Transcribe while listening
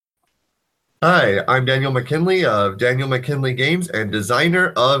Hi, I'm Daniel McKinley of Daniel McKinley Games and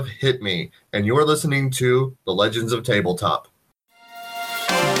designer of Hit Me, and you're listening to The Legends of Tabletop.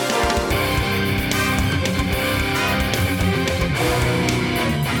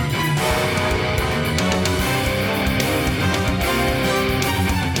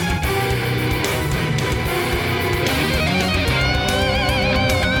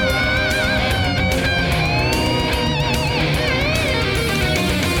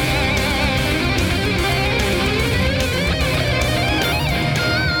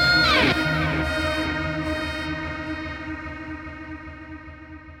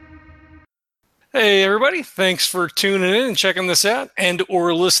 Hey everybody, thanks for tuning in and checking this out and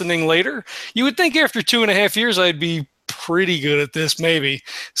or listening later. You would think after 2.5 years I'd be pretty good at this, maybe.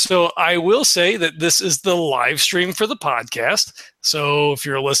 So I will say that this is the live stream for the podcast. So if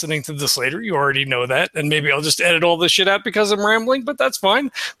you're listening to this later, you already know that. And maybe I'll just edit all this shit out because I'm rambling, but that's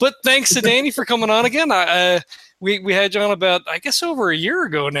fine. But thanks to Danny for coming on again. We had you on about, I guess, over a year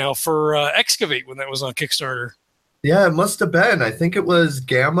ago now for Excavate when that was on Kickstarter. Yeah, it must have been. I think it was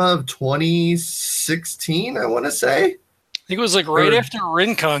Gamma of 2016, I want to say. I think it was like right after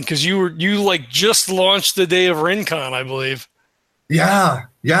RenCon because you like just launched the day of RenCon, I believe. Yeah,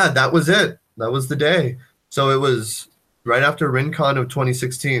 that was it. That was the day. So it was right after RenCon of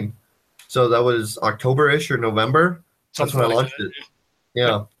 2016. So that was October-ish or November. That's when I launched it.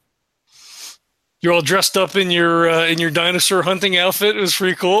 Yeah. You're all dressed up in your dinosaur hunting outfit. It was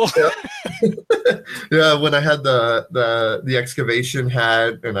pretty cool. Yeah. Yeah, when I had the excavation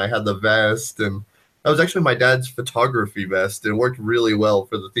hat and I had the vest, and that was actually my dad's photography vest. It worked really well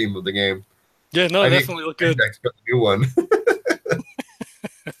for the theme of the game. Yeah, no, definitely looked good. The new one.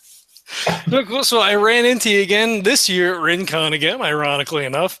 So I ran into you again this year at RenCon again, ironically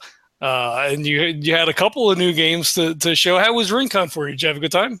enough, and you had a couple of new games to show. How was RenCon for you? Did you have a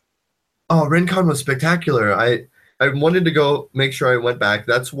good time? Oh, RenCon was spectacular. I wanted to go make sure I went back.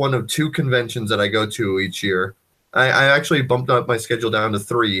 That's one of 2 conventions that I go to each year. I actually bumped up my schedule down to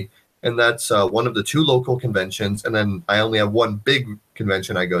 3, and that's one of the 2 local conventions, and then I only have 1 big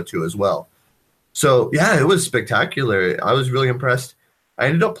convention I go to as well. So, yeah, it was spectacular. I was really impressed. I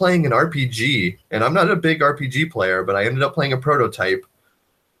ended up playing an RPG, and I'm not a big RPG player, but I ended up playing a prototype.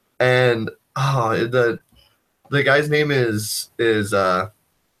 And the guy's name is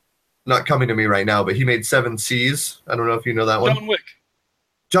not coming to me right now, but he made 7 Seas. I don't know if you know that one.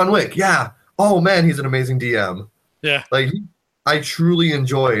 John Wick, yeah. Oh man, he's an amazing DM. Yeah. I truly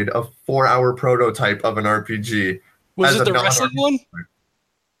enjoyed a 4-hour prototype of an RPG. Was it the wrestling one?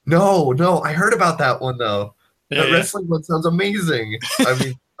 No, I heard about that one though. The wrestling one sounds amazing. I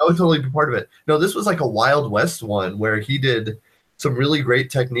mean, I would totally be part of it. No, this was like a Wild West one where he did some really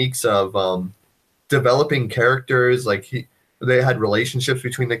great techniques of developing characters. They had relationships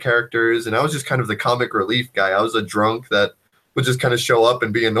between the characters, and I was just kind of the comic relief guy. I was a drunk that would just kind of show up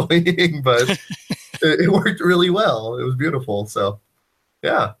and be annoying, but it worked really well. It was beautiful. So,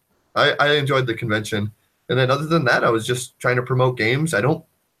 yeah, I enjoyed the convention. And then other than that, I was just trying to promote games. I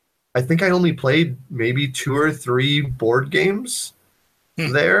think I only played maybe 2 or 3 board games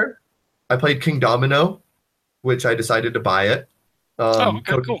there. I played King Domino, which I decided to buy it.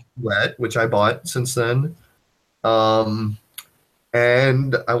 Cool. Which I bought since then.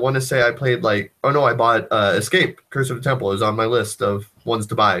 And I want to say I played I bought Escape, Curse of the Temple. It was on my list of ones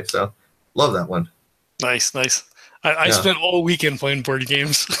to buy. So, love that one. Nice. I spent all weekend playing board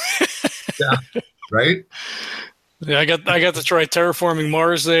games. Yeah, right? Yeah, I got to try Terraforming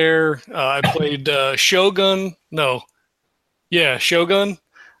Mars there. I played Shogun. Shogun.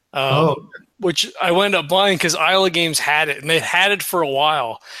 Which I wound up buying because Isla Games had it, and they had it for a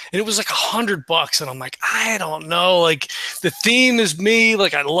while, and it was like $100, and I'm like, I don't know, like the theme is me,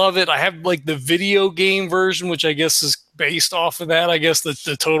 like I love it. I have like the video game version, which I guess is based off of that. I guess the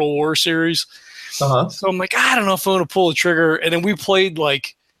Total War series. So I'm like, I don't know if I want to pull the trigger, and then we played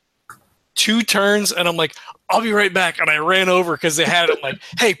like 2 turns, and I'm like, I'll be right back, and I ran over because they had it. I'm like,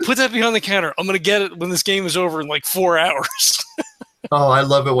 hey, put that behind the counter. I'm gonna get it when this game is over in like 4 hours. Oh, I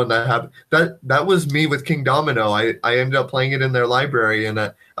love it when that happens. That was me with King Domino. I ended up playing it in their library, and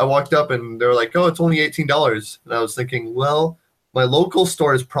I walked up, and they were like, "Oh, it's only $18." And I was thinking, well, my local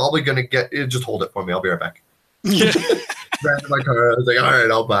store is probably going to get it. Just hold it for me. I'll be right back. Yeah. Ran to my car. I was like, all right,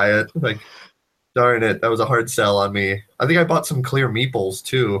 I'll buy it. Like, darn it, that was a hard sell on me. I think I bought some clear meeples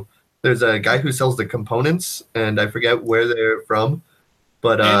too. There's a guy who sells the components, and I forget where they're from.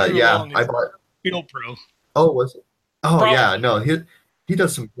 But I bought Field Pro. Oh, was it? Oh, Probably. Yeah, no, he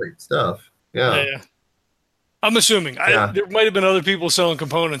does some great stuff. Yeah. I'm assuming. There might have been other people selling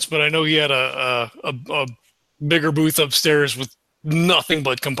components, but I know he had a bigger booth upstairs with nothing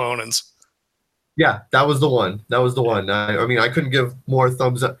but components. Yeah, that was the one. That was the one. I mean, I couldn't give more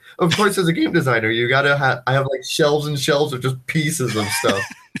thumbs up. Of course, as a game designer, you gotta have. I have like shelves and shelves of just pieces of stuff.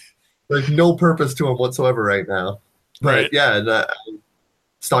 Like no purpose to them whatsoever right now. But Right. yeah,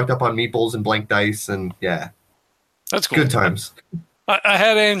 stocked up on meeples and blank dice, and yeah, That's cool. good times. I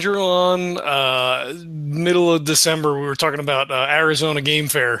had Andrew on middle of December. We were talking about Arizona Game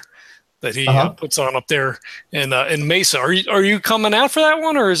Fair that he Uh-huh. puts on up there in Mesa. Are you coming out for that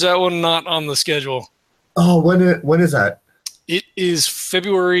one, or is that one not on the schedule? Oh, when is that? It is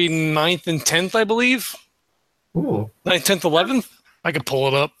February 9th and 10th, I believe. Ooh. 9th, 10th, 11th. I could pull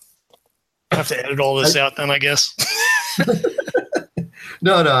it up. I have to edit all this out then, I guess.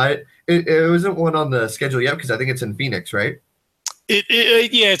 No, it wasn't one on the schedule yet because I think it's in Phoenix, right? Yeah,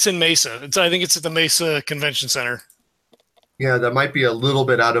 it's in Mesa. I think it's at the Mesa Convention Center. Yeah, that might be a little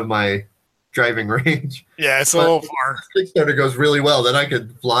bit out of my driving range. Yeah, it's a But little far. Kickstarter goes really well, then I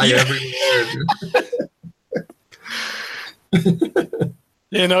could fly everywhere.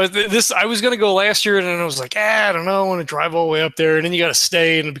 You know, this I was gonna go last year, and then I was like, I don't know, I want to drive all the way up there, and then you got to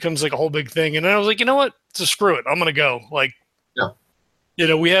stay, and it becomes like a whole big thing. And then I was like, you know what? So screw it, I'm gonna go. Like, Yeah. you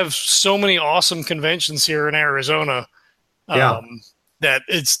know, we have so many awesome conventions here in Arizona Yeah. that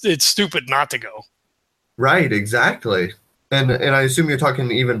it's stupid not to go. Right, exactly. And I assume you're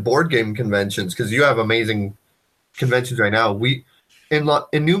talking even board game conventions because you have amazing conventions right now.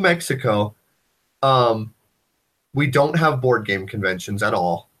 In New Mexico, um, we don't have board game conventions at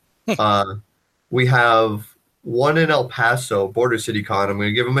all. Uh, we have one in El Paso, Border City Con. I'm going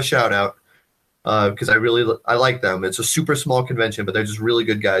to give them a shout out because I like them. It's a super small convention, but they're just really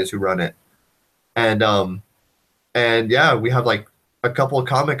good guys who run it. And yeah, we have like a couple of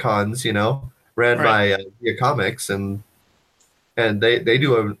Comic Cons, ran Right. by Via Comics, and they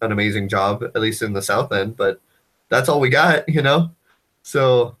do an amazing job, at least in the South End. But that's all we got.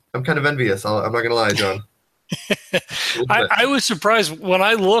 So I'm kind of envious. I'm not gonna lie, John. I was surprised when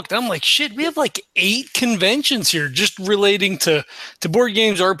I looked. I'm like, shit, we have like 8 conventions here just relating to board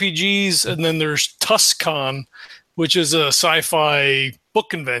games, RPGs, and then there's TuskCon, which is a sci-fi book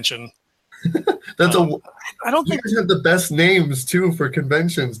convention. That's I don't You think guys have the best names too for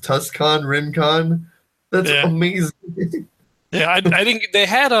conventions. TuskCon, RinCon. That's Yeah. amazing. Yeah, I think they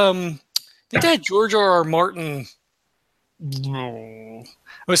had George R.R. Martin. I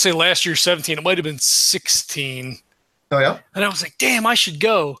would say last year 17. It might have been 16. Oh yeah. And I was like, damn, I should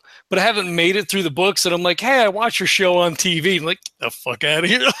go. But I haven't made it through the books. And I'm like, hey, I watch your show on TV. I'm like, the fuck out of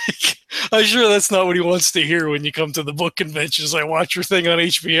here. Like, I'm sure that's not what he wants to hear when you come to the book conventions. I watch your thing on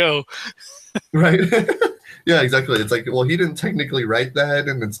HBO. Right. Yeah, exactly. It's like, well, he didn't technically write that,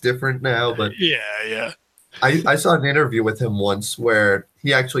 and it's different now. But Yeah. I saw an interview with him once where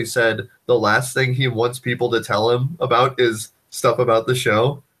he actually said the last thing he wants people to tell him about is stuff about the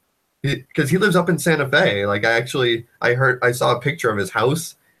show, because he lives up in Santa Fe. Like I saw a picture of his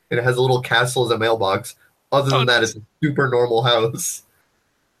house, and it has a little castle as a mailbox. Other than that, it's a super normal house.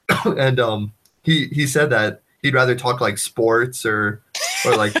 And he said that he'd rather talk like sports or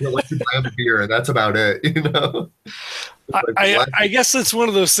like he'll let you buy him a beer, and that's about it. I guess that's one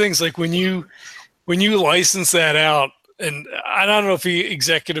of those things. Like when you license that out, and I don't know if he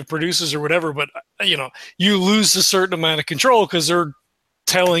executive produces or whatever, but you lose a certain amount of control because they're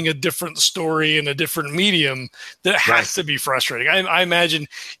telling a different story in a different medium. That has to be frustrating. I imagine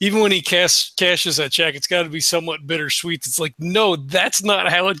even when he cashes that check, it's got to be somewhat bittersweet. It's like, no, that's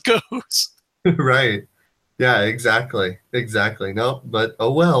not how it goes. Right. Yeah, exactly. No, but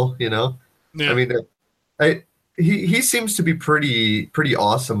oh well. Yeah. I mean, he seems to be pretty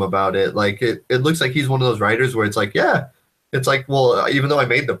awesome about it. Like it looks like he's one of those writers where it's like, yeah, it's like, well, even though I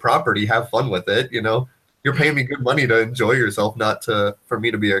made the property, have fun with it. You're paying me good money to enjoy yourself, not for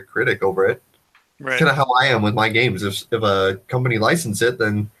me to be a critic over it. Right. Kind of how I am with my games. If a company license it,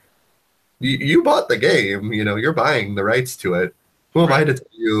 then you bought the game. You're buying the rights to it. Who am I to tell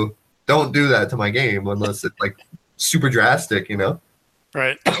you don't do that to my game unless it's like super drastic?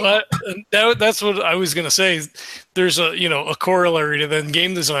 Right. Well, that's what I was going to say. There's a corollary to then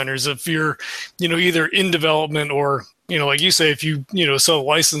game designers. If you're, either in development or, like you say, if you, sell a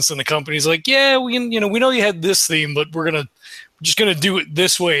license and the company's like, yeah, we know you had this theme, but we're just going to do it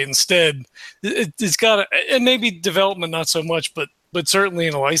this way instead. It's got to, and maybe development, not so much, but certainly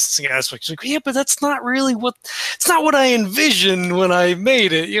in a licensing aspect, it's like, yeah, but that's not really it's not what I envisioned when I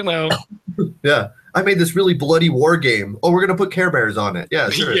made it, Yeah. I made this really bloody war game. Oh, we're going to put Care Bears on it. Yeah,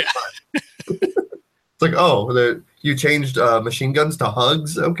 sure. Yeah. It's like, oh, you changed machine guns to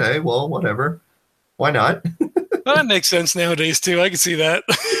hugs? Okay, well, whatever. Why not? Well, that makes sense nowadays, too. I can see that.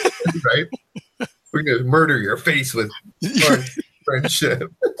 Right? We're going to murder your face with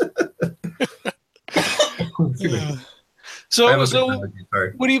friendship. So what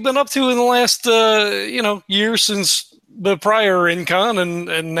have you been up to in the last year since the prior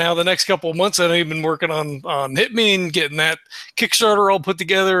InCon and now the next couple of months? I know you've been working on Hit Me and getting that Kickstarter all put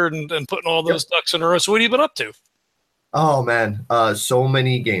together and putting all those ducks in a row. So what have you been up to? Oh man, so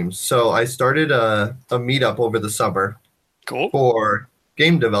many games. So I started a meetup over the summer. Cool. For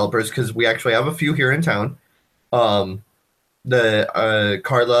game developers, because we actually have a few here in town. The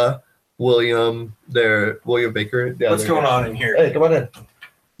Carla, William Baker. What's going on in here? Hey, come on in.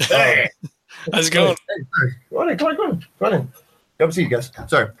 Hey, how's it going? Hey, come on in. Come see you guys.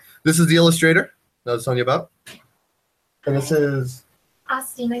 Sorry. This is the illustrator that I was telling you about. And this is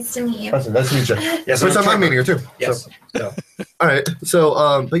Austin. Nice to meet you. Austin, nice to meet you. Yes, first time I'm meeting her too. Yes. So. All right.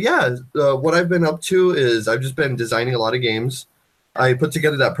 So, but yeah, what I've been up to is I've just been designing a lot of games. I put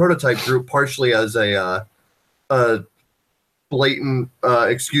together that prototype group partially as a blatant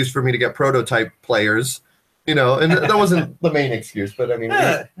excuse for me to get prototype players, and that wasn't the main excuse, but I mean,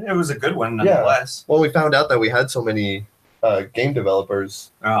 it was a good one nonetheless. Well, we found out that we had so many game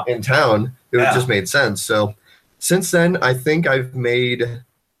developers in town, it just made sense. So since then, I think I've made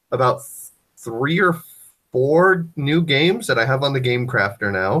about 3 or 4 new games that I have on the Game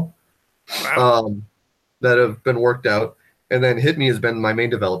Crafter now. Wow. That have been worked out. And then Hit Me has been my main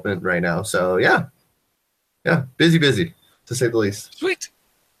development right now. So yeah, busy, to say the least. Sweet.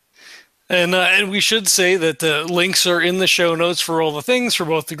 And we should say that the links are in the show notes for all the things for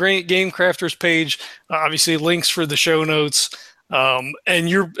both the Game Crafters page, obviously links for the show notes, and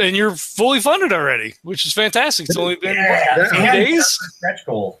you're fully funded already, which is fantastic. It's only been a few days. Stretch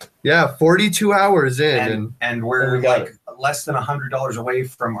goal. Yeah, 42 hours in, and we're like less than $100 away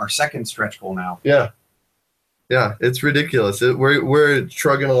from our second stretch goal now. Yeah, it's ridiculous. We're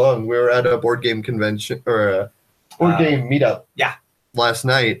trugging along. We were at a board game convention or a board game meetup. Yeah. Last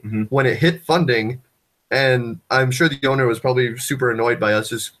night when it hit funding, and I'm sure the owner was probably super annoyed by us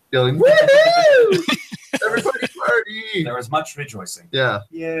just yelling, "Woohoo! Everybody party!" There was much rejoicing. Yeah.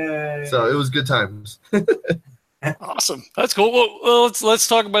 Yay! So it was good times. Awesome. That's cool. Well, let's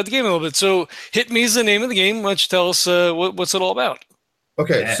talk about the game a little bit. So, Hit Me is the name of the game. Why don't you tell us what's it all about?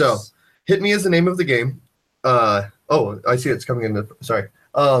 Okay, so Hit Me is the name of the game. I see it's coming in. Sorry.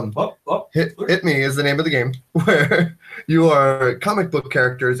 Hit Me is the name of the game where you are comic book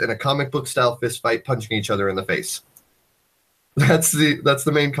characters in a comic book style fist fight, punching each other in the face. That's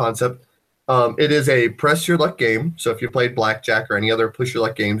the main concept. It is a press your luck game. So if you played blackjack or any other push your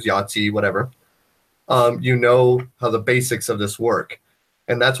luck games, Yahtzee, whatever, you know how the basics of this work.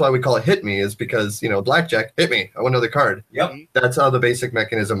 And that's why we call it Hit Me, is because, blackjack, hit me, I want another card. Yep. That's how the basic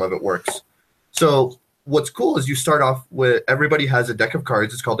mechanism of it works. So what's cool is you start off with, everybody has a deck of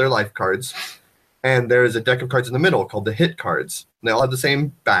cards. It's called their life cards. And there's a deck of cards in the middle called the hit cards. And they all have the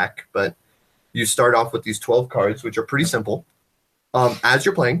same back, but you start off with these 12 cards, which are pretty simple. As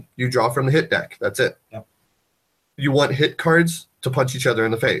you're playing, you draw from the hit deck. That's it. Yep. You want hit cards to punch each other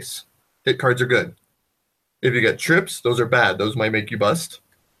in the face. Hit cards are good. If you get trips, those are bad. Those might make you bust.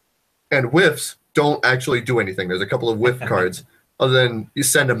 And whiffs don't actually do anything. There's a couple of whiff cards. Other than you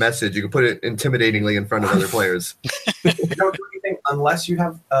send a message, you can put it intimidatingly in front of other players. You don't do anything unless you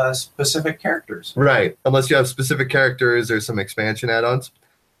have specific characters. Right, unless you have specific characters or some expansion add-ons.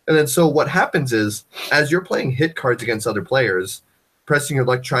 And then so what happens is, as you're playing hit cards against other players, pressing your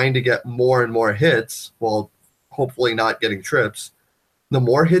luck trying to get more and more hits, while hopefully not getting trips, the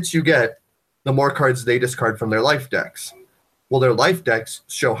more hits you get, the more cards they discard from their life decks. Well, their life decks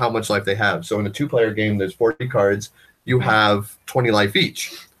show how much life they have. So in a 2-player game, there's 40 cards. You have 20 life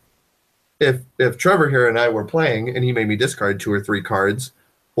each. If Trevor here and I were playing and he made me discard 2 or 3 cards,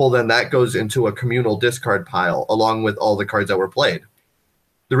 well, then that goes into a communal discard pile along with all the cards that were played.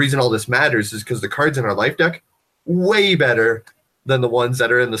 The reason all this matters is because the cards in our life deck, way better than the ones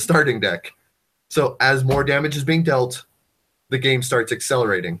that are in the starting deck. So as more damage is being dealt, the game starts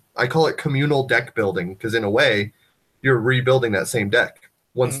accelerating. I call it communal deck building because in a way, you're rebuilding that same deck.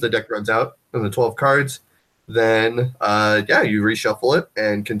 Once the deck runs out and the 12 cards, then you reshuffle it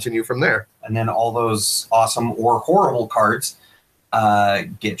and continue from there. And then all those awesome or horrible cards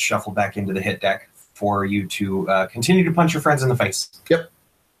get shuffled back into the hit deck for you to continue to punch your friends in the face. Yep,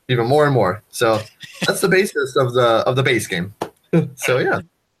 even more and more. So that's the basis of the base game. So yeah.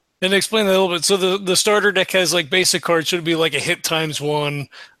 And explain that a little bit. So the starter deck has like basic cards. Should be like a hit ×1,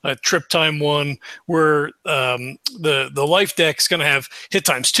 a trip ×1, where the life deck's going to have hit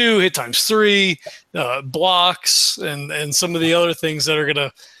 ×2, hit ×3, blocks, and some of the other things that are going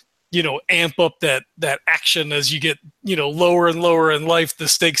to, amp up that action as you get, lower and lower in life. The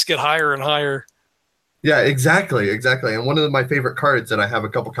stakes get higher and higher. Yeah, exactly. And one of my favorite cards that I have a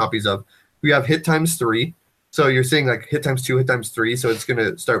couple copies of, we have hit ×3, So you're seeing like hit times 2, hit times 3, so it's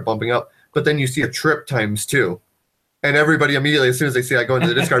gonna start bumping up. But then you see a trip times 2. And everybody immediately, as soon as they see that go into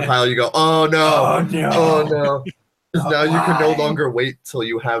the discard pile, you go, oh no, oh no. Because now you can no longer wait till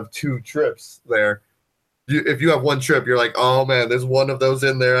you have 2 trips there. If you have 1 trip, you're like, oh man, there's one of those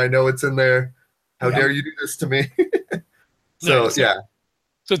in there. I know it's in there. How dare you do this to me? So Nice. yeah.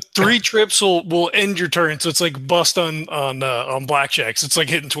 So 3 trips will end your turn. So it's like bust on blackjacks. It's like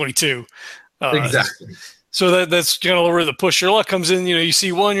hitting 22. Exactly. So that's kind of where the push your luck comes in. You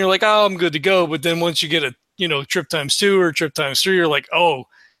see 1, you're like, oh, I'm good to go. But then once you get a trip times 2 or trip times 3, you're like, oh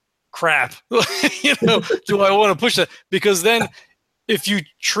crap. Do I want to push that? Because then if you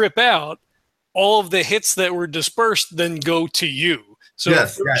trip out, all of the hits that were dispersed then go to you. So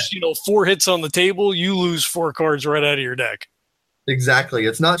first, 4 hits on the table, you lose 4 cards right out of your deck. Exactly.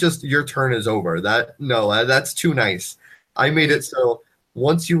 It's not just your turn is over. That's too nice. I made it so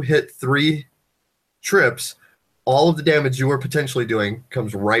once you hit 3 trips, all of the damage you were potentially doing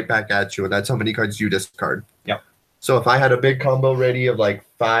comes right back at you, and that's how many cards you discard. Yep. So if I had a big combo ready of like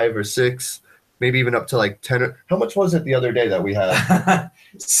 5 or 6, maybe even up to like 10. How much was it the other day that we had?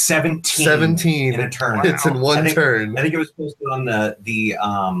 17 in a turn. It's in one turn. I think it was posted on the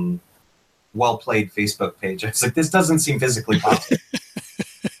Well Played Facebook page. It's like, this doesn't seem physically possible.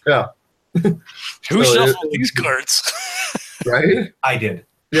 Yeah. Who shuffled these cards? Right? I did.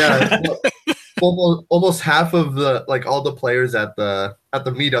 Yeah. Almost half of all the players at the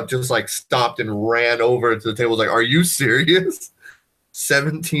meetup just like stopped and ran over to the table. Like, are you serious?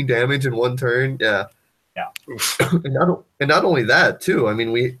 17 damage in 1 turn? Yeah. Yeah. And not only that too. I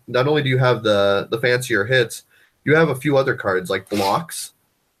mean, we not only do you have the fancier hits, you have a few other cards like blocks,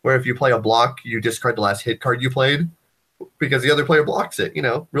 where if you play a block, you discard the last hit card you played because the other player blocks it.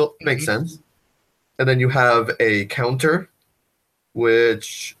 Makes sense. And then you have a counter,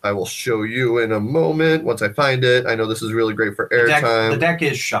 which I will show you in a moment once I find it. I know this is really great for airtime. The deck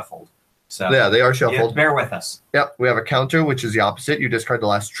is shuffled. So yeah, they are shuffled. Bear with us. Yeah, we have a counter, which is the opposite. You discard the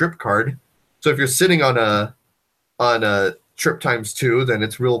last trip card. So if you're sitting on a trip times 2, then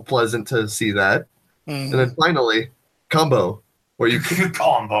it's real pleasant to see that. And then finally, combo, where you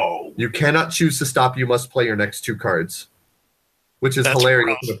you cannot choose to stop. You must play your next 2 cards, which is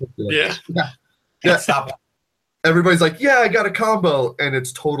hilarious. Yeah. Stop. Everybody's like, yeah, I got a combo, and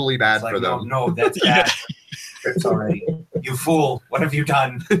it's totally bad for them. No, that's bad. Sorry, you fool. What have you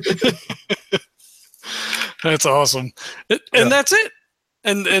done? That's awesome. And that's it.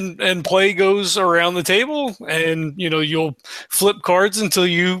 And play goes around the table, and you'll flip cards until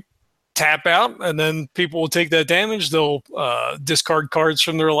you tap out, and then people will take that damage. They'll discard cards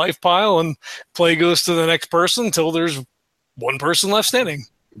from their life pile, and play goes to the next person until there's 1 person left standing.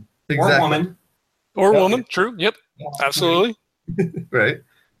 Exactly. Or woman. Woman. True. Yep. Absolutely. Right.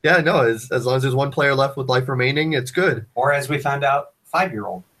 Yeah. No. As long as there's 1 player left with life remaining, it's good. Or as we found out,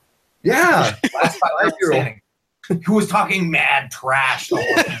 5-year-old. Yeah. Last 5-year-old standing. Who was talking mad trash the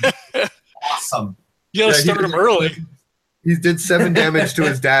whole time. Awesome. You gotta start him early. He did 7 damage to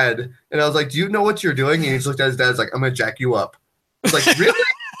his dad, and I was like, "Do you know what you're doing?" And he just looked at his dad. He's like, "I'm gonna jack you up." I was like, "Really?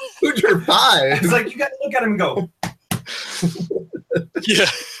 Dude, you're 5." It's like you gotta look at him and go. Yeah.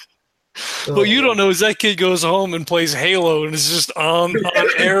 What you don't know is that kid goes home and plays Halo and is just on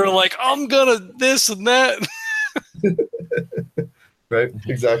air like, I'm gonna this and that. Right.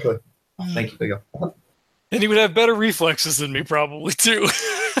 Exactly. Thank you. There you go. And he would have better reflexes than me, probably too.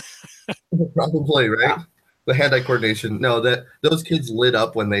 Probably, right? Yeah. The hand-eye coordination. No, those kids lit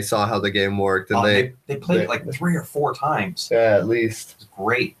up when they saw how the game worked, and they played it like 3 or 4 times. Yeah, at least. It was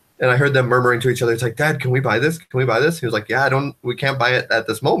great. And I heard them murmuring to each other. It's like, "Dad, can we buy this? Can we buy this?" He was like, "Yeah, we can't buy it at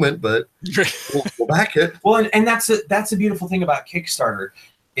this moment, but we'll back it." Well, and that's a beautiful thing about Kickstarter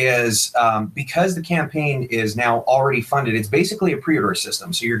is because the campaign is now already funded. It's basically a pre-order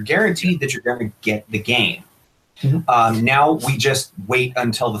system, so you're guaranteed that you're going to get the game. Mm-hmm. Now we just wait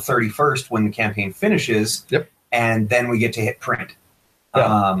until the 31st when the campaign finishes, and then we get to hit print.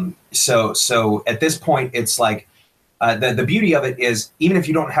 Yeah. So at this point, it's like the beauty of it is even if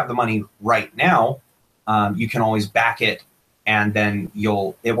you don't have the money right now, you can always back it, and then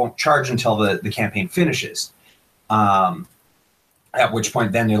it won't charge until the campaign finishes. At which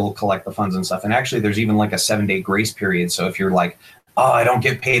point then it'll collect the funds and stuff. And actually, there's even like a 7-day grace period. So if you're like, "Oh, I don't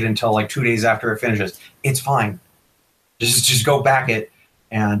get paid until like 2 days after it finishes," it's fine. Just go back it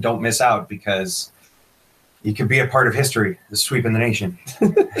and don't miss out because you could be a part of history, the sweeping the nation.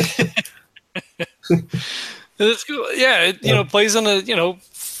 It's cool. Yeah, it plays in a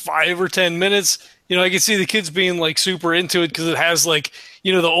 5 or 10 minutes. I can see the kids being like super into it because it has like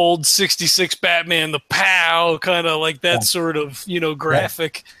the old '66 Batman, the pow kind of like that sort of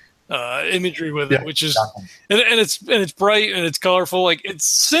graphic. imagery with it, which is and it's bright and it's colorful. Like, it's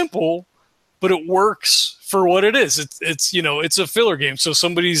simple, but it works for what it is. It's it's a filler game. So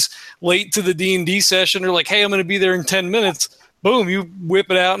somebody's late to the D&D session, or like, hey, I'm going to be there in 10 minutes. Boom, you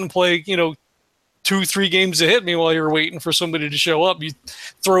whip it out and play 2-3 games to hit me while you're waiting for somebody to show up. You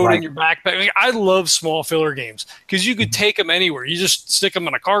throw it in your backpack. Like, I love small filler games because you could take them anywhere. You just stick them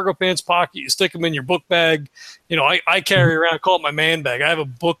in a cargo pants pocket. You stick them in your book bag. I carry around, I call it my man bag. I have a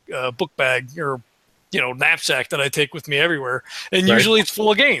book bag or knapsack that I take with me everywhere, and usually it's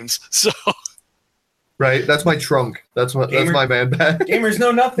full of games. So. Right, that's my trunk. That's my man bag. Gamers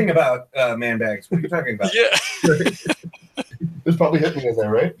know nothing about man bags. What are you talking about? Yeah. There's probably hit me in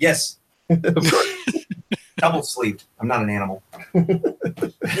there, right? Yes. Double sleeved. I'm not an animal.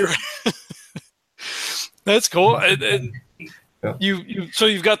 That's cool. And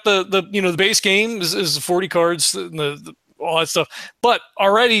you've got the base game is the 40 cards and the all that stuff. But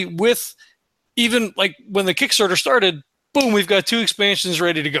already with even like when the Kickstarter started, boom, we've got 2 expansions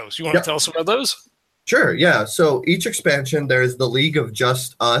ready to go. So you want to tell us about those? Sure, yeah. So each expansion, there's the League of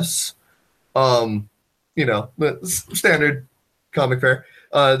Just Us, standard comic fare.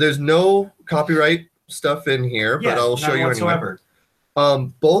 There's no copyright stuff in here, but I'll show you whatsoever.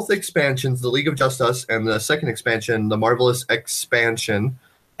 Anyway. Both expansions, the League of Just Us and the second expansion, the Marvelous Expansion.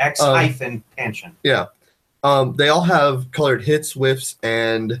 Expansion. Yeah. They all have colored hits, whiffs,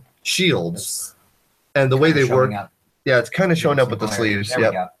 and shields. And the way they work, it's kind of showing up with the sleeves.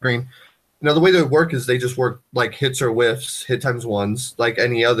 Yeah, green. Now, the way they work is they just work like hits or whiffs, hit times ones, like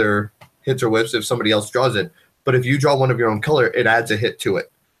any other hits or whiffs if somebody else draws it. But if you draw one of your own color, it adds a hit to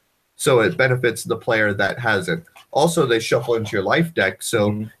it. So it benefits the player that has it. Also, they shuffle into your life deck,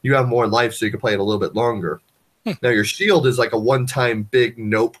 so you have more life, so you can play it a little bit longer. Now, your shield is like a one-time big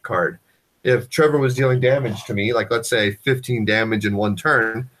nope card. If Trevor was dealing damage to me, like let's say 15 damage in one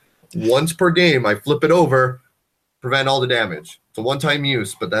turn, once per game, I flip it over, prevent all the damage. It's a one-time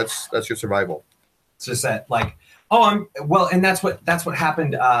use, but that's your survival. It's just that, like, and that's what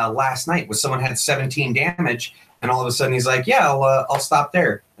happened last night. Was someone had 17 damage, and all of a sudden he's like, "Yeah, I'll stop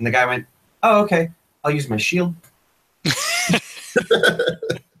there." And the guy went, "Oh, okay, I'll use my shield."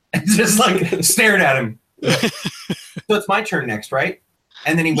 And just like stared at him. So it's my turn next, right?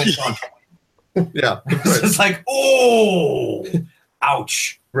 And then he went on. Yeah, it's just like, oh,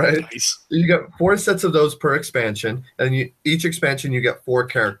 ouch. Right. Nice. You get 4 sets of those per expansion, and each expansion you get 4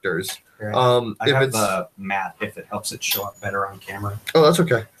 characters. Right. I have the math if it helps it show up better on camera. Oh, that's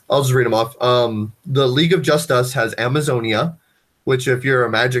okay. I'll just read them off. The League of Just Us has Amazonia, which if you're a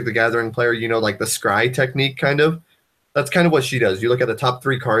Magic the Gathering player, like the scry technique kind of. That's kind of what she does. You look at the top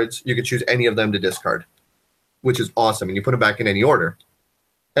 3 cards, you can choose any of them to discard, which is awesome, and you put them back in any order.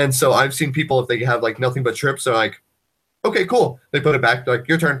 And so I've seen people, if they have like nothing but trips, they're like, okay, cool. They put it back, like,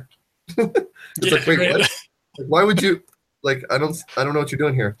 your turn. It's like, wait, what? Like, why would you? Like, I don't know what you're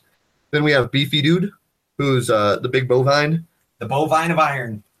doing here. Then we have Beefy Dude, who's the big bovine. The bovine of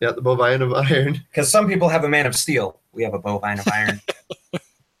iron. Yeah, the bovine of iron. Because some people have a man of steel. We have a bovine of iron.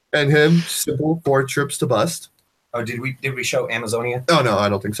 And him, simple 4 trips to bust. Oh, did we show Amazonia? Oh no, I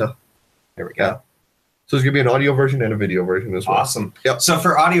don't think so. There we go. Yeah. So there's gonna be an audio version and a video version as well. Awesome. Yep. So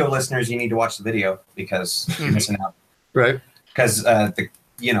for audio listeners, you need to watch the video because you're missing out. Right. Because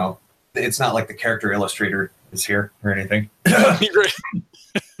it's not like the character illustrator is here or anything.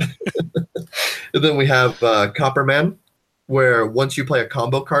 And then we have Copperman, where once you play a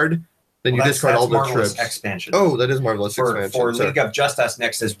combo card, then you discard all the Marvelous trips. Expansion. Oh, that is Marvelous Expansion. For League of Just Us,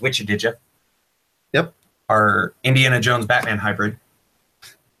 next is Witchadidja. Yep. Our Indiana Jones Batman hybrid.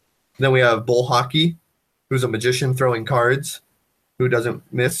 Then we have Bull Hockey, who's a magician throwing cards, who doesn't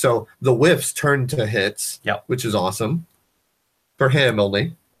miss. So the whiffs turn to hits, which is awesome. For him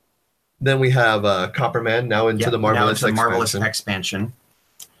only. Then we have Copperman, now into the Marvelous Expansion.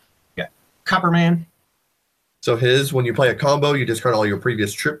 Yeah. Copperman. So when you play a combo, you discard all your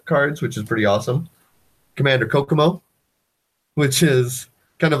previous trip cards, which is pretty awesome. Commander Kokomo, which is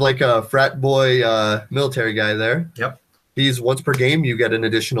kind of like a frat boy military guy there. Yep. He's once per game, you get an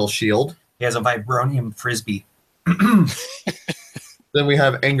additional shield. He has a vibranium frisbee. Then we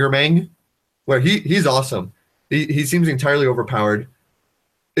have Angermang, where he's awesome. He seems entirely overpowered.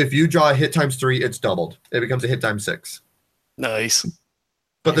 If you draw a hit times 3, it's doubled. It becomes a hit times 6. Nice.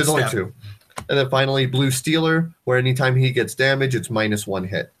 But there's only 2. And then finally, Blue Stealer, where anytime he gets damage, it's -1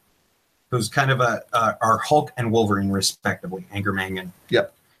 hit. Who's kind of our Hulk and Wolverine, respectively, Angermang.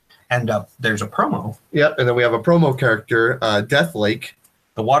 And there's a promo. Yep, and then we have a promo character, Deathlake.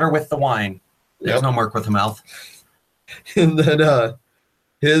 The water with the wine. There's no mark with the mouth. And then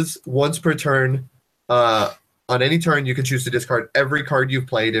his once per turn, on any turn, you can choose to discard every card you've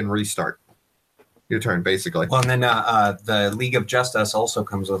played and restart your turn, basically. Well, and then the League of Justice also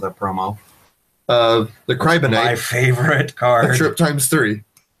comes with a promo. The Crybanite. My favorite card. A trip times 3.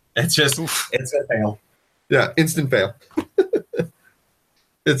 It's just, it's a fail. Yeah, instant fail.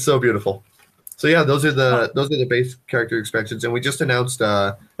 It's so beautiful. So yeah, those are the base character expansions, and we just announced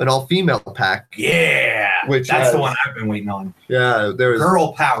an all-female pack. Yeah, which that's the one I've been waiting on. Yeah, there is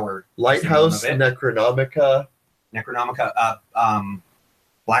Girl Power, Lighthouse, Necronomica,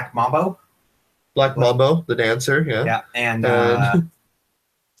 Black Mambo, the dancer, yeah, and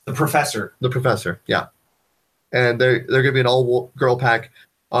the Professor, yeah, and they're gonna be an all-girl pack.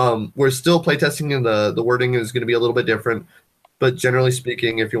 We're still playtesting, and the wording is going to be a little bit different. But generally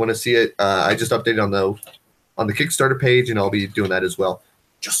speaking, if you want to see it, I just updated on the Kickstarter page, and I'll be doing that as well.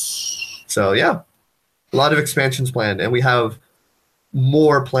 So yeah, a lot of expansions planned, and we have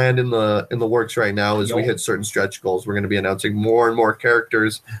more planned in the works right now as we hit certain stretch goals. We're going to be announcing more and more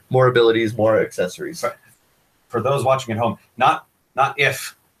characters, more abilities, more accessories. For those watching at home, not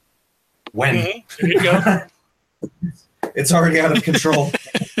if, when. Mm-hmm. There you go. It's already out of control.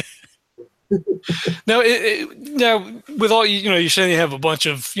 Now, with all you're saying you have a bunch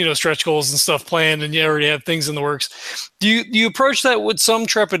of stretch goals and stuff planned, and you already have things in the works. Do you approach that with some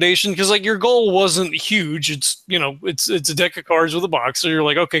trepidation? Because like your goal wasn't huge. It's it's a deck of cards with a box. So you're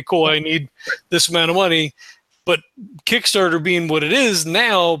like, okay, cool. I need this amount of money. But Kickstarter being what it is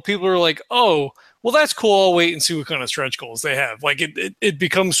now, people are like, oh, well, that's cool. I'll wait and see what kind of stretch goals they have. Like it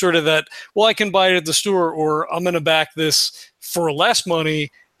becomes sort of that. Well, I can buy it at the store, or I'm going to back this for less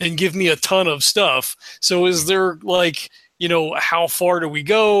money and give me a ton of stuff. So is there like, how far do we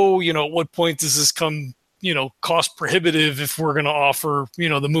go? At what point does this come, cost prohibitive if we're going to offer,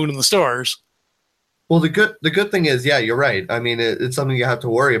 the moon and the stars? Well, the good thing is, yeah, you're right. I mean, it's something you have to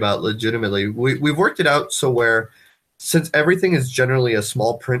worry about legitimately. We've worked it out so where, since everything is generally a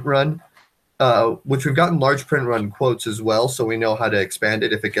small print run, which we've gotten large print run quotes as well, so we know how to expand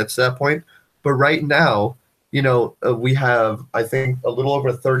it if it gets to that point. But right now, we have, I think, a little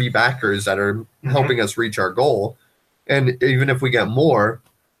over 30 backers that are helping us reach our goal. And even if we get more,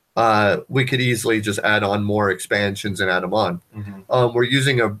 we could easily just add on more expansions and add them on. Mm-hmm. We're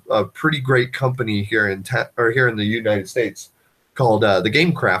using a pretty great company here in the United States called the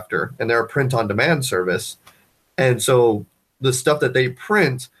Game Crafter, and they're a print-on-demand service. And so the stuff that they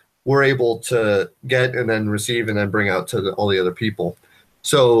print, we're able to get and then receive and then bring out to all the other people.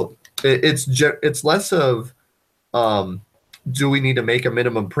 So it's less of do we need to make a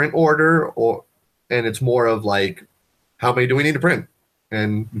minimum print order, and it's more of like, how many do we need to print,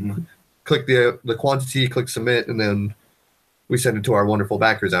 and click the quantity, click submit, and then we send it to our wonderful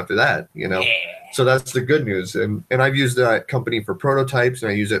backers after that. So that's the good news. And I've used that company for prototypes,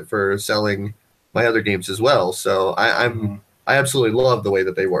 and I use it for selling my other games as well. So I absolutely love the way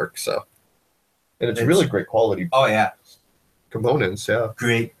that they work. So, and it's really great quality. Oh yeah. Components, yeah.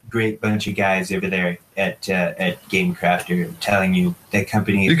 Great bunch of guys over there at Game Crafter. I'm telling you, that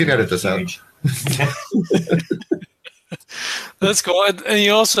company. You can edit this out. That's cool. And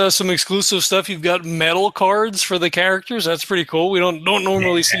you also have some exclusive stuff. You've got metal cards for the characters. That's pretty cool. We don't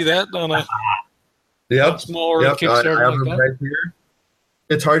normally see that on a smaller Kickstarter. I have them right here.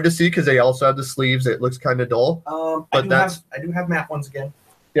 It's hard to see because they also have the sleeves. It looks kind of dull. I do have matte ones again.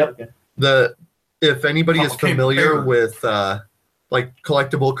 Yep. Okay. If anybody is familiar with like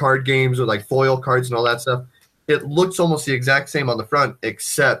collectible card games with like foil cards and all that stuff, it looks almost the exact same on the front,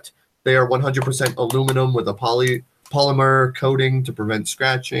 except they are 100% aluminum with a polymer coating to prevent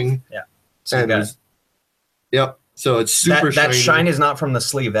scratching. Yeah. Yep. So it's super shiny. That shine is not from the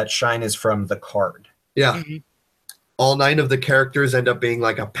sleeve. That shine is from the card. Yeah. Mm-hmm. All 9 of the characters end up being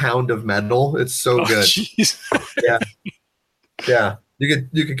like a pound of metal. It's so good. Yeah. Yeah.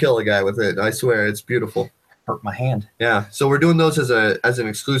 You could kill a guy with it. I swear, it's beautiful. Hurt my hand. Yeah. So we're doing those as an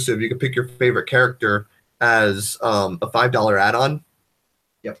exclusive. You can pick your favorite character as a $5 add-on.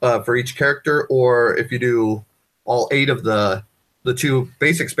 Yep. For each character, or if you do all 8 of the 2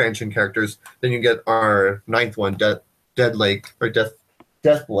 base expansion characters, then you get our 9th one, Death Lake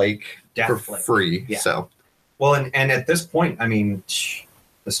for free. Yeah. So. Well, and at this point, I mean,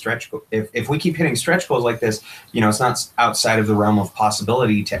 the stretch goal, if we keep hitting stretch goals like this, it's not outside of the realm of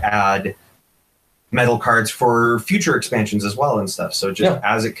possibility to add metal cards for future expansions as well and stuff. So just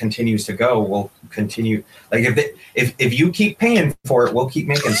as it continues to go, we'll continue. Like if you keep paying for it, we'll keep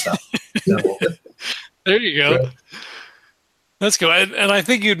making stuff. So. There you go. Yeah. That's good. And I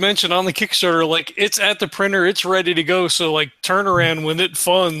think you'd mentioned on the Kickstarter, like it's at the printer, it's ready to go. So like turnaround when it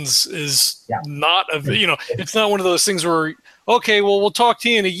funds is not it's not one of those things where, okay, well, we'll talk to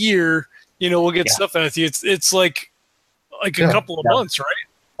you in a year, we'll get stuff out to you. It's like a couple of months, right?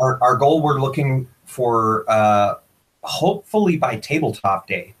 Our goal, we're looking for hopefully by tabletop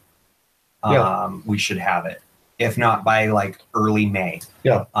day, we should have it. If not by like early May.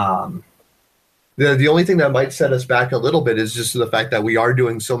 Yeah. The only thing that might set us back a little bit is just the fact that we are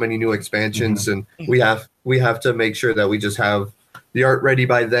doing so many new expansions, and we have to make sure that we just have the art ready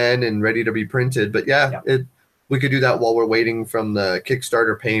by then and ready to be printed. But we could do that while we're waiting from the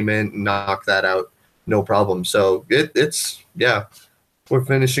Kickstarter payment and knock that out, no problem. So we're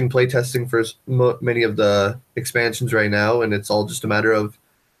finishing playtesting for many of the expansions right now, and it's all just a matter of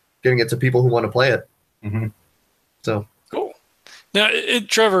getting it to people who want to play it. Mm-hmm. So cool. Now,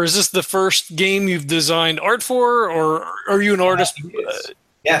 Trevor, is this the first game you've designed art for, or are you an artist?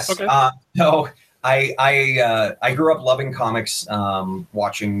 Yes. Okay. No, I grew up loving comics,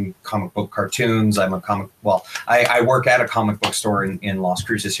 watching comic book cartoons. I work at a comic book store in Las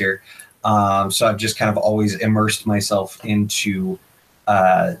Cruces here. So I've just kind of always immersed myself into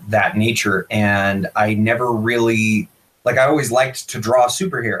that nature. And I never really, I always liked to draw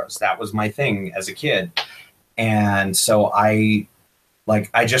superheroes. That was my thing as a kid. And so I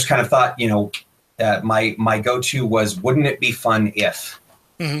just kind of thought, my go-to was, wouldn't it be fun if?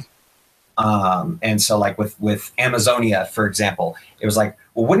 Mm-hmm. And so with Amazonia, for example, it was like,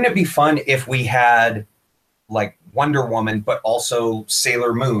 well, wouldn't it be fun if we had like Wonder Woman, but also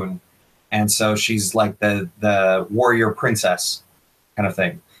Sailor Moon? And so she's like the warrior princess kind of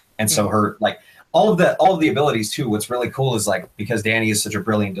thing. And so her, all of the abilities too, what's really cool is because Danny is such a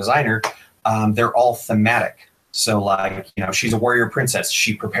brilliant designer, they're all thematic. So she's a warrior princess.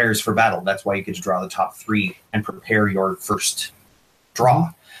 She prepares for battle. That's why you get to draw the top 3 and prepare your first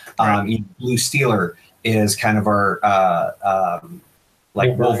draw. Right. Blue Stealer is kind of our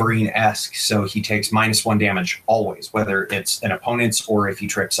Wolverine-esque. So he takes -1 damage always, whether it's an opponent's or if he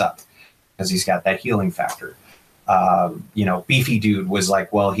trips up, because he's got that healing factor. Beefy Dude was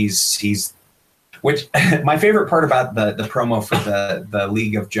he's which my favorite part about the promo for the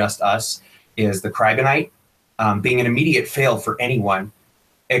League of Just Us is the Krybonite being an immediate fail for anyone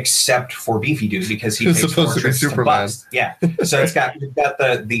except for Beefy Dude, because he takes supposed to be Superman. Yeah. So we've got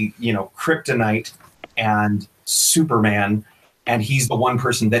the Kryptonite and Superman, and he's the one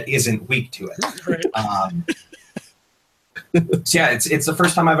person that isn't weak to it. Right. So it's the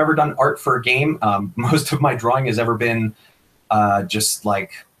first time I've ever done art for a game. Most of my drawing has ever been just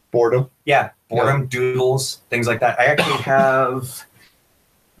boredom. Yeah, boredom, doodles, things like that. I actually have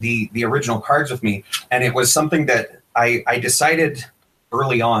the original cards with me, and it was something that I decided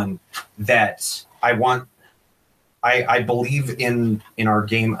early on that I believe in our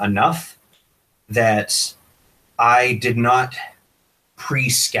game enough that I did not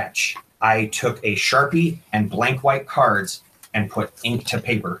pre-sketch. I took a Sharpie and blank white cards and put ink to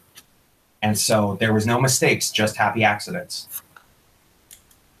paper. And so there was no mistakes, just happy accidents.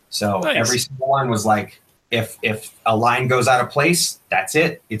 So nice. Every single one was if a line goes out of place, that's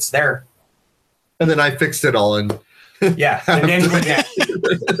it. It's there. And then I fixed it all. And yeah. And then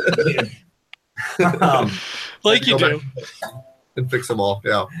you do. And fix them all.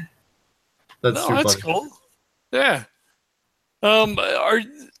 Yeah. That's funny. Cool. Yeah.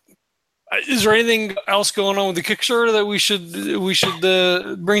 Is there anything else going on with the Kickstarter that we should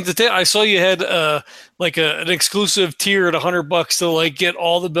bring to the table? I saw you had an exclusive tier at $100 to get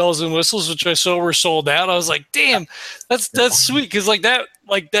all the bells and whistles, which I saw were sold out. I was like, damn, that's sweet, because that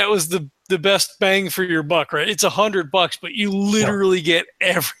was the best bang for your buck, right? It's $100, but you literally get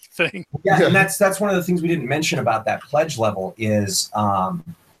everything. Yeah, and that's one of the things we didn't mention about that pledge level is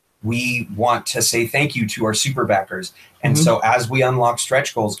we want to say thank you to our super backers. And so as we unlock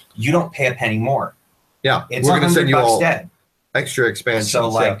stretch goals, you don't pay a penny more. Yeah. It's we're going to send you all dead. Extra expansions.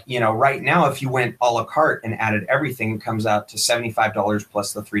 So right now, if you went a la carte and added everything, it comes out to $75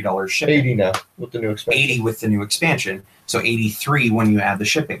 plus the $3 shipping. 80 now with the new expansion. 80 with the new expansion. So 83 when you add the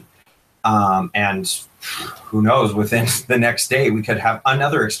shipping. And who knows, within the next day, we could have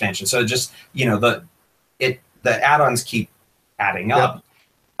another expansion. So just, the add-ons keep adding up.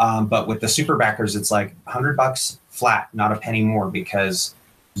 Yep. But with the super backers, it's $100 flat, not a penny more, because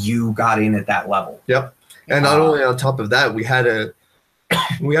you got in at that level. Yep. And not only on top of that, we had an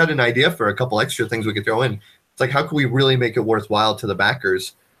idea for a couple extra things we could throw in. It's how can we really make it worthwhile to the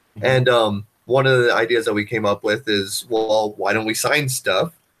backers? Mm-hmm. And one of the ideas that we came up with is, well, why don't we sign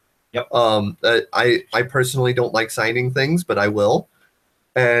stuff? Yep. I personally don't like signing things, but I will.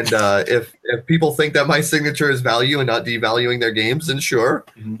 And if people think that my signature is value and not devaluing their games, then sure,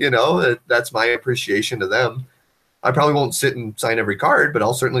 that's my appreciation to them. I probably won't sit and sign every card, but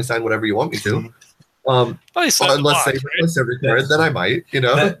I'll certainly sign whatever you want me to. Unless they replace every card, then I might,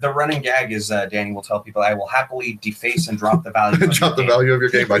 The running gag is Danny will tell people, I will happily deface and drop the value of drop the value of your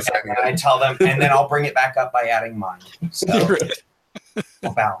game by signing it. I tell them, and then I'll bring it back up by adding mine. So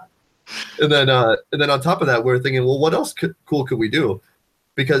we'll balance. And then on top of that, we're thinking, well, what else cool could we do?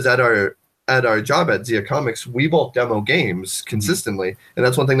 Because at our job at Zia Comics, we both demo games consistently, and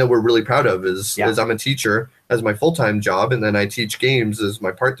that's one thing that we're really proud of. Is I'm a teacher as my full-time job, and then I teach games as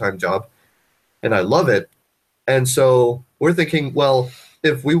my part-time job, and I love it. And so we're thinking, well,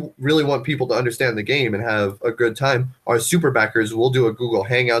 if we really want people to understand the game and have a good time, our super backers will do a Google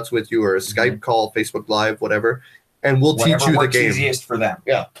Hangouts with you or a Skype call, Facebook Live, whatever, and we'll teach you the game. Easiest for them.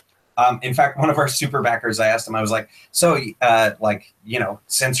 Yeah. In fact, one of our super backers, I asked him, I was like, so,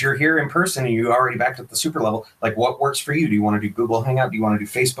 since you're here in person and you already backed up the super level, like, what works for you? Do you want to do Google Hangout? Do you want to do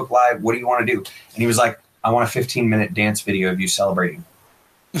Facebook Live? What do you want to do? And he was like, I want a 15-minute dance video of you celebrating.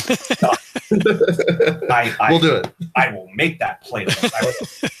 We'll do it. I will make that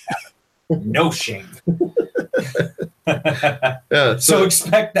playlist. No shame. Yeah. So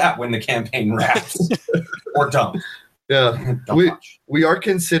expect that when the campaign wraps, or don't. Yeah, we are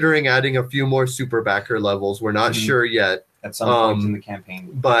considering adding a few more super backer levels. We're not sure yet. At some point in the campaign,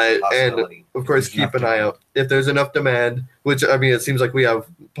 but and of course keep an eye out if there's enough demand. Which I mean, it seems like we have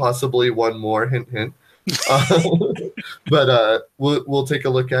possibly one more. Hint, hint. But we'll take a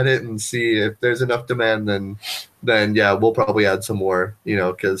look at it and see if there's enough demand. Then yeah, we'll probably add some more.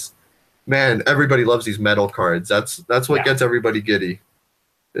 Because man, everybody loves these metal cards. That's what gets everybody giddy.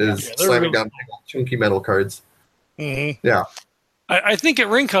 Is slamming down chunky metal cards. Mm-hmm. Yeah, I think at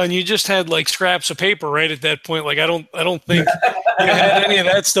Rincon you just had like scraps of paper right at that point. Like I don't think you had any of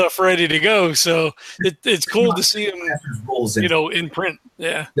that stuff ready to go. So it's cool to see them, in print.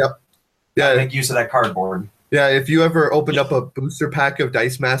 Yeah. Yep. Yeah. Make use of that cardboard. Yeah. If you ever opened up a booster pack of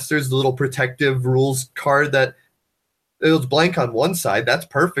Dice Masters, the little protective rules card that it was blank on one side, that's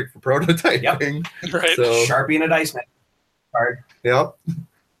perfect for prototyping. Yep. Right. So, Sharpie and a Dice Master card. Yep.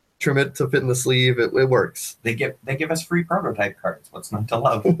 Trim it to fit in the sleeve. It works. They give us free prototype cards. What's not to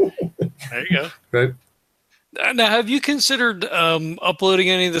love? There you go. Right. Now, have you considered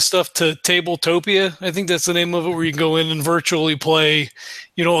uploading any of the stuff to Tabletopia? I think that's the name of it, where you can go in and virtually play,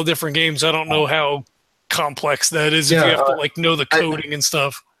 all different games. I don't know how complex that is if you have to know the coding and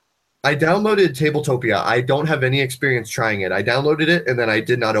stuff. I downloaded Tabletopia. I don't have any experience trying it. I downloaded it and then I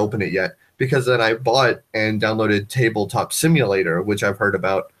did not open it yet because then I bought and downloaded Tabletop Simulator, which I've heard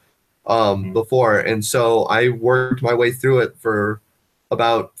about before. And so I worked my way through it for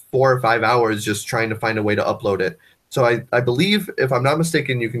about 4 or 5 hours just trying to find a way to upload it. So I believe, if I'm not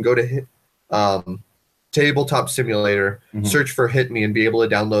mistaken, you can go to Tabletop Simulator, search for Hit Me, and be able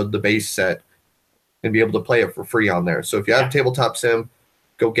to download the base set and be able to play it for free on there. So if you have Tabletop Sim,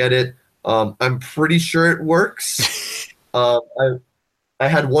 go get it. I'm pretty sure it works. I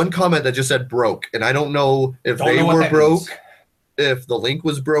had one comment that just said broke, and I don't know if they were broke. If the link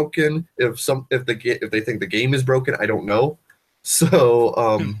was broken, if they think the game is broken, I don't know. So,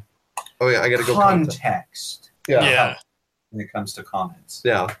 I gotta go. Context. Yeah. When it comes to comments.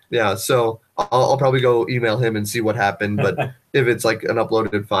 Yeah. So I'll probably go email him and see what happened. But if it's like an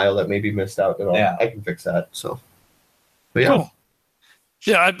uploaded file that maybe missed out, then I can fix that. So, but yeah. Cool.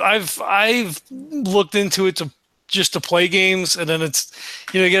 Yeah, I've looked into it to play games, and then it's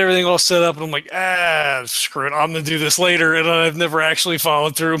get everything all set up, and I'm like, screw it, I'm gonna do this later, and I've never actually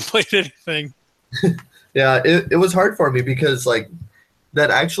followed through and played anything. Yeah, it was hard for me because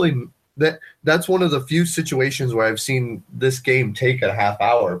that's one of the few situations where I've seen this game take a half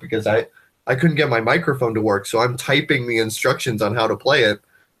hour because I couldn't get my microphone to work, so I'm typing the instructions on how to play it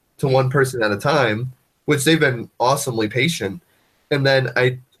to one person at a time, which they've been awesomely patient. And then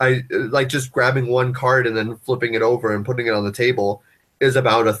I like just grabbing one card and then flipping it over and putting it on the table is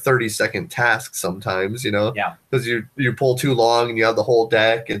about a 30-second task sometimes, Yeah. Because you pull too long and you have the whole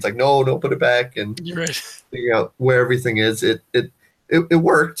deck. And it's like, no, don't put it back. And you're right. Figuring out where everything is. It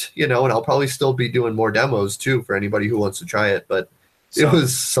worked, and I'll probably still be doing more demos too for anybody who wants to try it. But it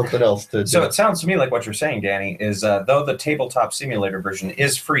was something else to do. So it sounds to me like what you're saying, Danny, is though the Tabletop Simulator version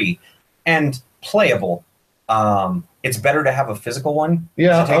is free and playable, it's better to have a physical one.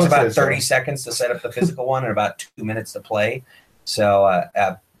 Yeah, it takes about 30 seconds to set up the physical one and about 2 minutes to play. So,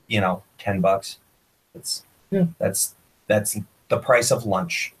 $10. That's the price of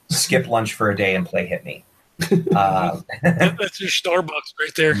lunch. Skip lunch for a day and play Hit Me. That's your Starbucks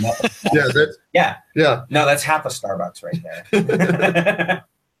right there. Yeah. No, that's half a Starbucks right there.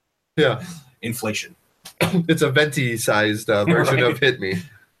 Yeah. Inflation. It's a venti-sized version of Hit Me.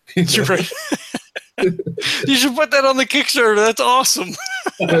 You're right. You should put that on the Kickstarter. That's awesome.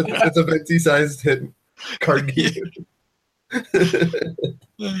 It's a venti-sized hit card game.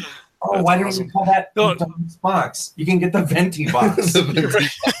 Oh, why don't you call that No. the box? You can get the venti box. The venti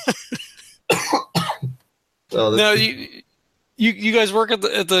Oh, Now that's you guys work at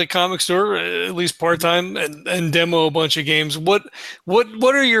the comic store at least part time and demo a bunch of games. What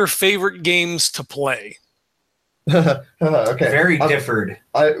are your favorite games to play? okay. Very differed.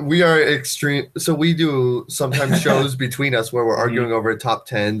 We are extreme. So we do sometimes shows between us where we're arguing over top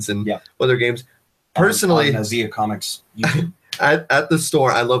tens and Yeah. other games. Personally, on Zia Comics YouTube. at the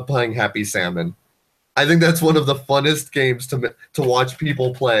store, I love playing Happy Salmon. I think that's one of the funnest games to watch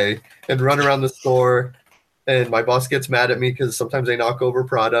people play and run around the store. And my boss gets mad at me because sometimes I knock over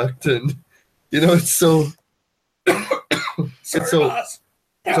product, and it's so it's so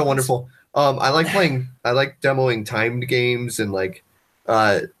wonderful. I like demoing timed games and like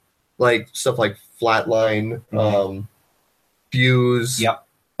stuff like Flatline, Fuse. Yep.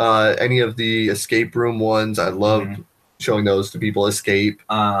 Any of the escape room ones. I love showing those to people. Escape.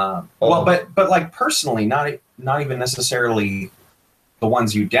 Well, but like personally, not even necessarily the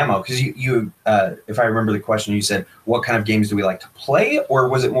ones you demo, because you if I remember the question, you said what kind of games do we like to play, or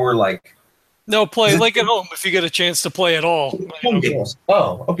was it more like No, play like at home if you get a chance to play at all. home games?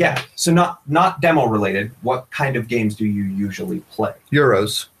 Oh, okay. Yeah, so not demo related. What kind of games do you usually play?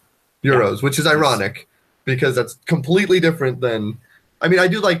 Euros, which is ironic because that's completely different than. I mean, I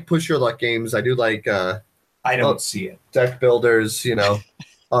do like push your luck games. I do like I don't see it. deck builders, but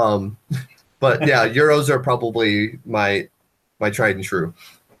yeah, Euros are probably my tried and true.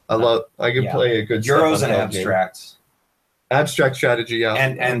 I can play a good Euros stuff on and that game. abstracts. Abstract strategy, yeah.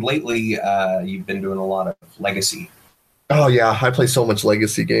 And lately, you've been doing a lot of Legacy. Oh yeah, I play so much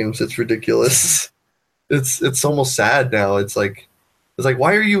Legacy games. It's ridiculous. it's almost sad now. It's like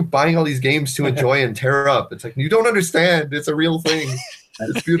why are you buying all these games to enjoy and tear up? It's like you don't understand. It's a real thing.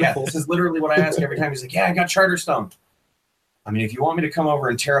 It's beautiful. Yeah, this is literally what I ask every time. He's like, "Yeah, I got Charterstone." I mean, if you want me to come over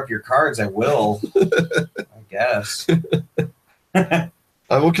and tear up your cards, I will. I guess. I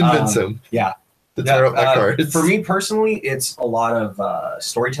will convince him. Yeah. To tear up my cards. For me personally, it's a lot of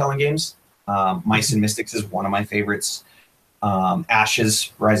storytelling games. Mice and Mystics is one of my favorites.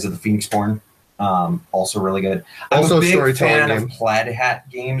 Ashes, Rise of the Phoenixborn, also really good. I'm Also a big storytelling fan game. of Plaid Hat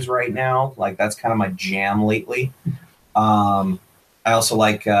games right now. Like that's kind of my jam lately. I also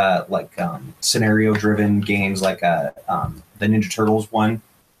like scenario-driven games, like the Ninja Turtles one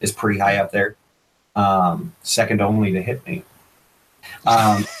is pretty high up there. Second only to Hit Me.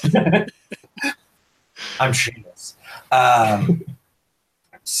 I'm shameless.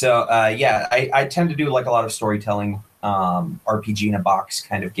 So I tend to do like a lot of storytelling, RPG in a box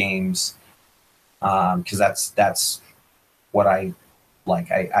kind of games, because that's what I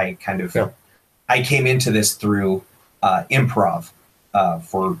like. I kind of I came into this through improv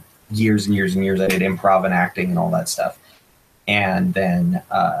for years and years and years. I did improv and acting and all that stuff, and then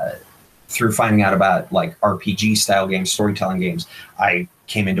through finding out about like RPG style games, storytelling games, I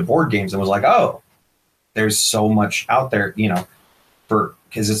came into board games and was like, oh, there's so much out there,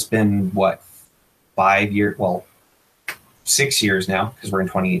 because it's been what 6 years now, because we're in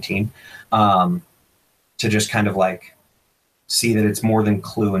 2018, to just kind of like see that it's more than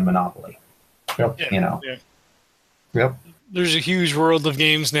Clue and Monopoly. Yep. Yep. There's a huge world of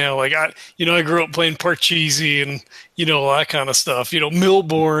games now. Like I grew up playing Parcheesi and all that kind of stuff.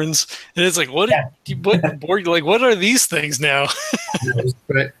 Millborns, and it's like, what board? Like, what are these things now?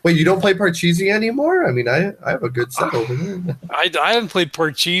 Wait, you don't play Parcheesi anymore? I mean, I have a good set over there. I haven't played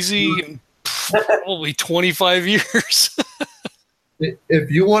Parcheesi in probably 25 years.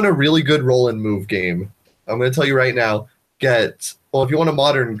 If you want a really good roll and move game, I'm going to tell you right now. If you want a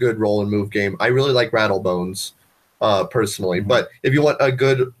modern good roll and move game, I really like Rattlebones. Personally, but if you want a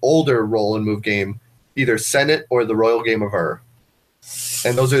good older roll and move game, either Senate or the Royal Game of Ur,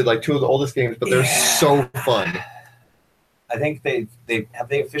 and those are like two of the oldest games, but they're so fun. I think they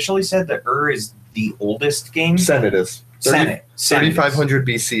officially said that Ur is the oldest game. Senate is Senate 3500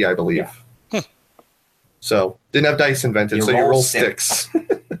 BC, I believe. Yeah. So didn't have dice invented, You so you roll roll sticks.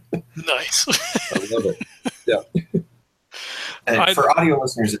 Nice. I love it. Yeah. And for audio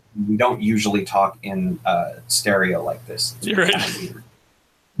listeners, we don't usually talk in stereo like this. It's You're right. kind of weird.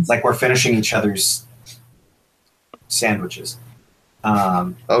 It's like we're finishing each other's sandwiches.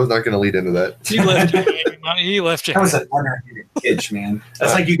 I was not going to lead into that. He left you. He left you. That was an underrated pitch, man.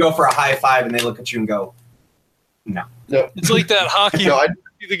 That's like you go for a high five and they look at you and go, no. It's like that hockey. No,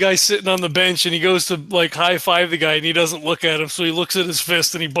 The guy sitting on the bench and he goes to like high five the guy and he doesn't look at him, so he looks at his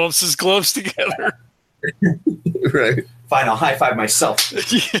fist and he bumps his gloves together. Right. Fine, I'll high five myself.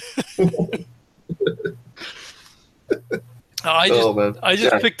 I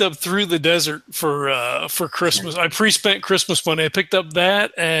just picked up Through the Desert for Christmas. I pre-spent Christmas money. I picked up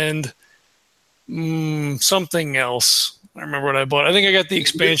that and something else. I remember what I bought. I think I got the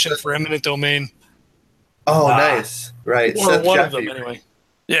expansion for Eminent Domain. Oh, nice. Right. Or Seth one Jaffe, of them, anyway.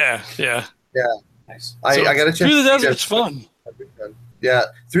 Yeah. Nice. I got a chance. Through the Desert's fun. Yeah.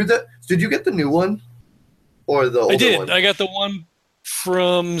 Did you get the new one? Or the older one? I did. I got the one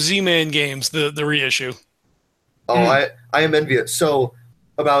from Z-Man Games, the reissue. Oh, I am envious. So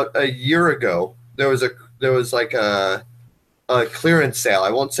about a year ago, there was like a clearance sale.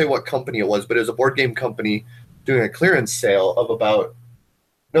 I won't say what company it was, but it was a board game company doing a clearance sale of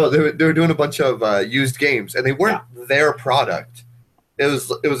they were doing a bunch of used games, and they weren't their product. It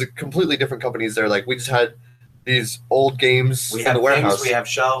was a completely different companies. They're like, we just had these old games in the warehouse. We have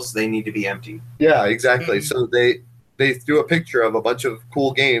shelves. They need to be empty. Yeah, exactly. So they threw a picture of a bunch of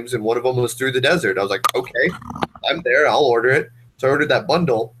cool games, and one of them was Through the Desert. I was like, okay, I'm there. I'll order it. So I ordered that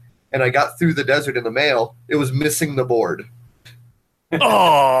bundle, and I got Through the Desert in the mail. It was missing the board.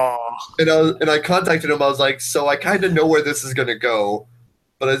 Oh. And I contacted him. I was like, so I kind of know where this is going to go,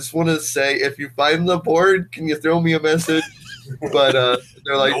 but I just want to say, if you find the board, can you throw me a message? But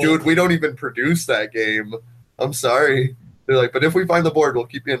they're like, dude, we don't even produce that game. I'm sorry. They're like, but if we find the board, we'll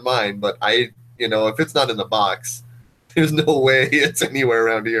keep you in mind. But if it's not in the box, there's no way it's anywhere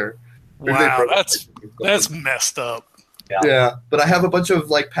around here. Wow, that's messed up. Yeah, but I have a bunch of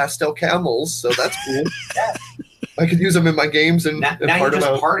like pastel camels, so that's cool. Yeah. I could use them in my games and now you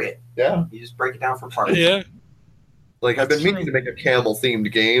just part it. Yeah, you just break it down for parts. Yeah, like I've been meaning to make a camel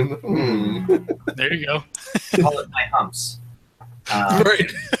themed game. There you go. Call it My Humps.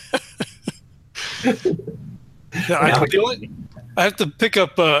 Right. I have to pick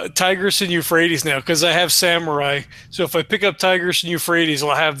up Tigris and Euphrates now because I have Samurai. So if I pick up Tigris and Euphrates,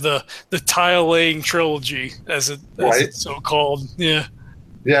 I'll have the tile laying trilogy as it's so called. Yeah.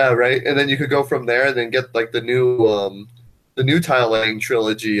 Yeah, right. And then you could go from there and then get like the new tile laying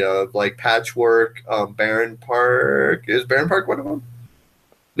trilogy of like Patchwork, Barren Park. Is Barren Park one of them?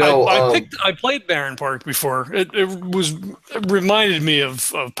 No, I played Barren Park before. It reminded me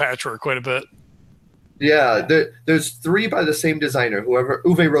of Patchwork quite a bit. Yeah, there's 3 by the same designer,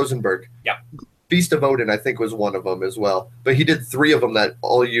 Uwe Rosenberg. Yeah. Feast of Odin, I think, was one of them as well. But he did 3 of them that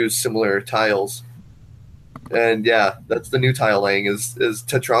all use similar tiles. And yeah, that's the new tile laying is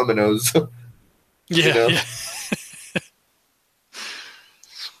Tetrominoes. Yeah, yeah.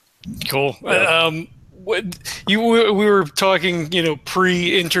 Cool. Yeah. We were talking,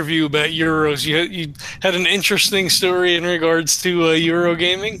 pre-interview about Euros. You had an interesting story in regards to Euro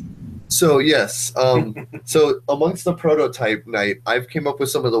gaming. So yes, so amongst the prototype night, I've came up with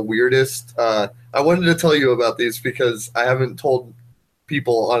some of the weirdest. I wanted to tell you about these because I haven't told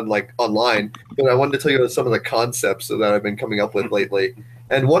people online, but I wanted to tell you some of the concepts that I've been coming up with lately.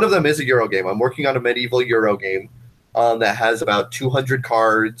 And one of them is a Euro game. I'm working on a medieval Euro game that has about 200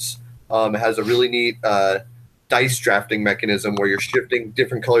 cards. It has a really neat dice drafting mechanism where you're shifting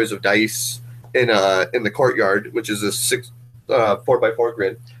different colors of dice in the courtyard, which is a 4x4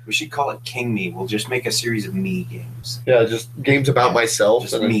 grid. We should call it King Me. We'll just make a series of me games. Yeah, just games about myself.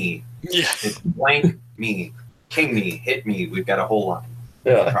 Just me. Yeah. It's blank me. King Me. Hit me. We've got a whole line.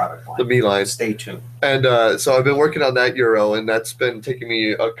 Yeah. Product line. The me line. Stay tuned. And so I've been working on that Euro, and that's been taking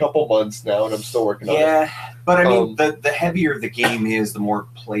me a couple months now, and I'm still working on it. Yeah, but I mean, the heavier the game is, the more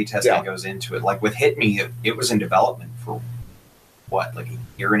playtesting goes into it. Like with Hit Me, it was in development for, what, like a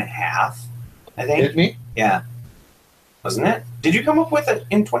year and a half, I think? Hit Me? Yeah. Wasn't it? Did you come up with it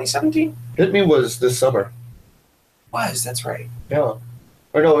in 2017? Hit Me was this summer. That's right. Yeah.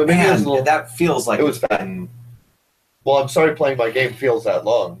 Or no, maybe it was a little... That feels like it was bad. Well, I'm sorry playing my game feels that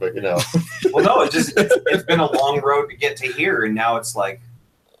long, but Well, no, it's been a long road to get to here, and now it's like...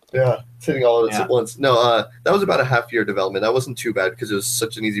 Yeah, it's hitting all of it at once. No, that was about a half-year development. That wasn't too bad because it was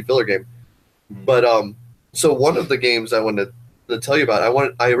such an easy filler game. Mm-hmm. But, so one of the games I wanted to tell you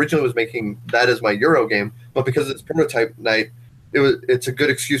about, I originally was making that as my Euro game, but because it's prototype night, it's a good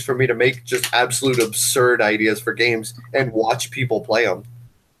excuse for me to make just absolute absurd ideas for games and watch people play them.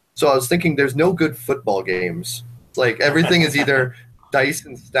 So I was thinking there's no good football games. Like everything is either dice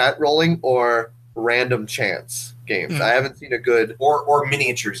and stat rolling or random chance games. I haven't seen a good or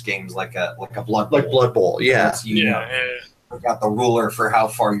miniatures games like a Blood Bowl. Like Blood Bowl, yeah. You've got the ruler for how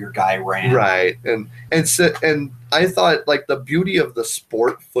far your guy ran. Right. And I thought like the beauty of the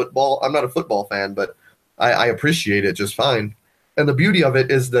sport football, I'm not a football fan, but I appreciate it just fine. And the beauty of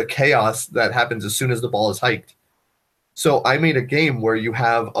it is the chaos that happens as soon as the ball is hiked. So I made a game where you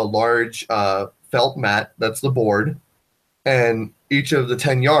have a large felt mat, that's the board, and each of the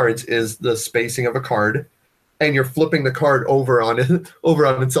 10 yards is the spacing of a card, and you're flipping the card over on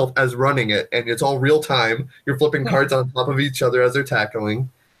itself as running it, and it's all real time. You're flipping cards on top of each other as they're tackling,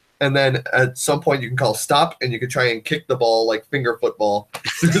 and then at some point you can call stop, and you can try and kick the ball like finger football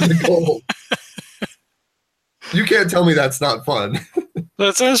through the goal. You can't tell me that's not fun.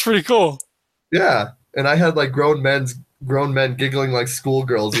 That sounds pretty cool. Yeah, and I had like grown men giggling like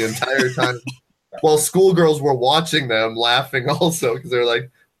schoolgirls the entire time, while schoolgirls were watching them laughing also because they're like,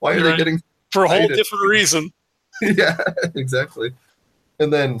 "Why are they getting for a whole different reason?" Yeah, exactly.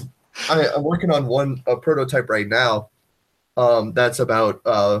 And then I'm working on a prototype right now that's about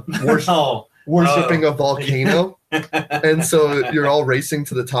worshipping a volcano. And so you're all racing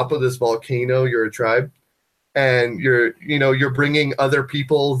to the top of this volcano. You're a tribe, and you're bringing other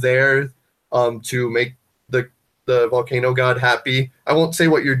people there to make the volcano god happy. I won't say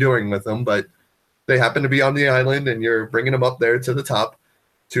what you're doing with them, but they happen to be on the island, and you're bringing them up there to the top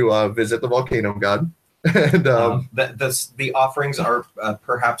to visit the volcano god. And the offerings are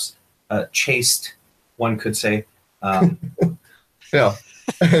perhaps chaste, one could say. Yeah,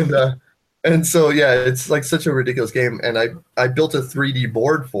 and so yeah, it's like such a ridiculous game, and I built a 3D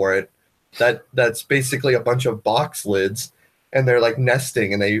board for it that's basically a bunch of box lids, and they're like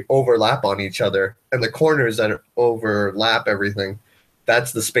nesting, and they overlap on each other, and the corners that overlap everything,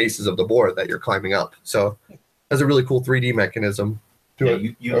 that's the spaces of the board that you're climbing up. So it has a really cool 3D mechanism to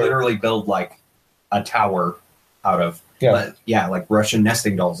it. You literally build like a tower out of like Russian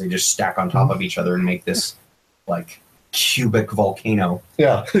nesting dolls. They just stack on top of each other and make this like cubic volcano.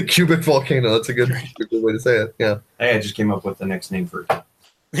 Yeah, cubic volcano. That's a good way to say it. Yeah. Hey, I just came up with the next name for it.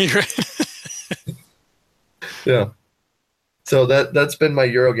 Yeah. So that's been my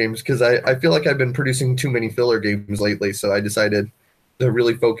Euro games because I feel like I've been producing too many filler games lately. So I decided to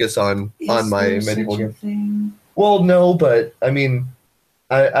really focus on my medieval game. Well, no, but I mean,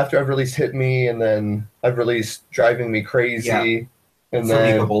 after I've released Hit Me, and then I've released Driving Me Crazy, and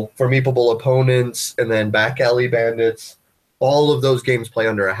then for Meepable Opponents, and then Back Alley Bandits, all of those games play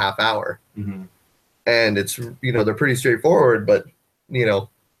under a half hour. Mm-hmm. And it's, they're pretty straightforward, but,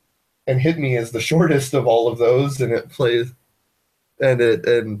 and Hit Me is the shortest of all of those, and it plays,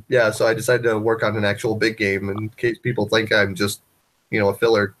 and so I decided to work on an actual big game in case people think I'm just, a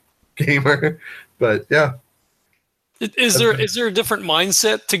filler gamer. But yeah. Is there a different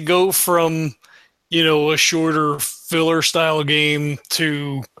mindset to go from, a shorter filler style game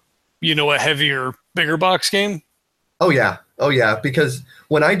to, a heavier, bigger box game? Oh yeah. Because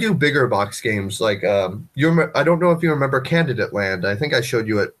when I do bigger box games, like I don't know if you remember Candidate Land. I think I showed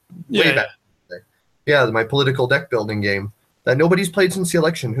you it way back. Yeah, my political deck building game that nobody's played since the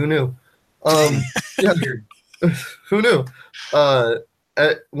election. Who knew? Yeah, who knew?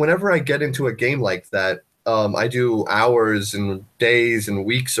 Whenever I get into a game like that, I do hours and days and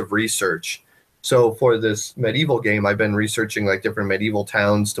weeks of research. So for this medieval game, I've been researching like different medieval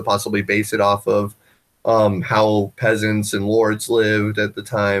towns to possibly base it off of how peasants and lords lived at the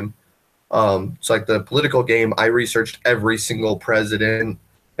time. So like the political game, I researched every single president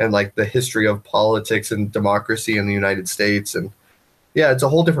and like the history of politics and democracy in the United States. And yeah, it's a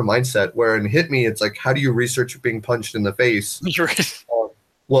whole different mindset, where in Hit Me, it's like, how do you research being punched in the face? You're right.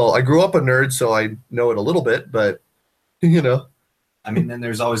 Well, I grew up a nerd, so I know it a little bit, but I mean, then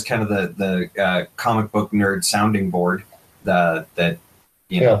there's always kind of the comic book nerd sounding board that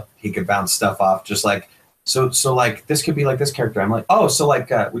he could bounce stuff off, just like so like this could be like this character. I'm like, oh, so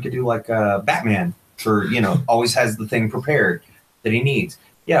like we could do like Batman for always has the thing prepared that he needs.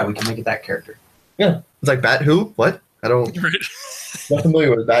 Yeah, we can make it that character. Yeah, it's like Bat who? What? I don't. Not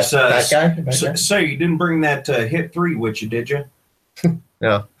familiar with that guy. So you didn't bring that Hit 3 with you, did you?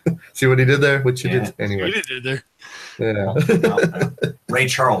 Yeah. See what he did there? What you did anyway. He did there. Yeah. No. Ray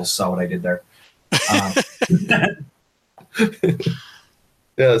Charles saw what I did there.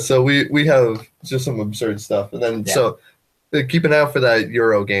 Yeah, so we have just some absurd stuff, and then so keep an eye out for that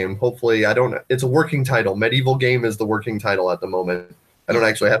Euro game. Hopefully, it's a working title. Medieval Game is the working title at the moment. I don't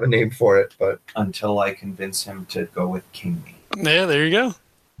actually have a name for it, but until I convince him to go with King Me. Yeah, there you go.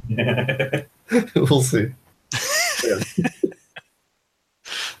 We'll see. Yeah.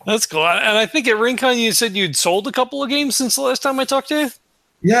 That's cool. And I think at RingCon you said you'd sold a couple of games since the last time I talked to you.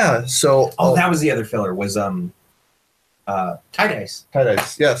 Yeah. So that was the other filler. Was Tie Dice. Tie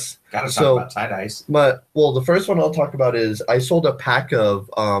Dice, yes. Gotta talk about Tie Dice. The first one I'll talk about is I sold a pack of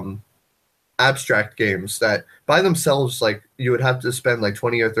abstract games that by themselves, like, you would have to spend like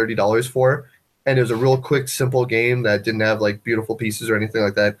 $20 or $30 for, and it was a real quick, simple game that didn't have like beautiful pieces or anything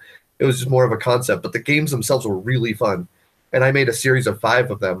like that. It was just more of a concept, but the games themselves were really fun, and I made a series of 5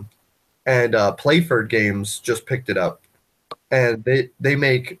 of them. And Playford Games just picked it up, and they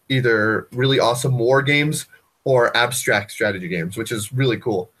make either really awesome war games or abstract strategy games, which is really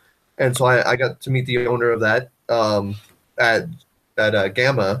cool. And so I got to meet the owner of that at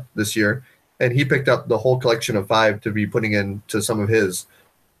Gamma this year, and he picked up the whole collection of 5 to be putting into some of his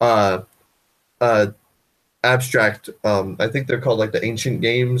uh, abstract. I think they're called like the Ancient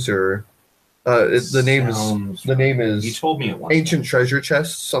Games, or the name is. You told me it was Ancient Treasure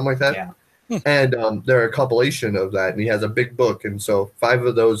Chests, something like that. Yeah. And they're a compilation of that, and he has a big book, and so 5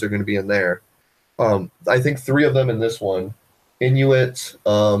 of those are going to be in there. I think 3 of them in this one: Inuit,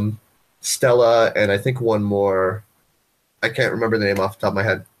 Stella, and I think one more. I can't remember the name off the top of my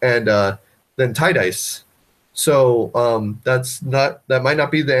head. And then Tie Dice. So that might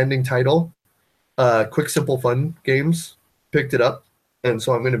not be the ending title. Quick, Simple, Fun Games picked it up, and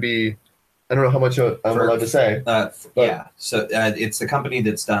so I'm going to be. I don't know how much I'm allowed to say. Yeah, so it's the company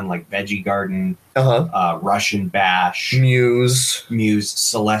that's done like Veggie Garden, Russian Bash, Muse,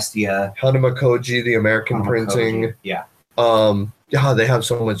 Celestia, Hanamakoji, the American printing. Yeah. Yeah, they have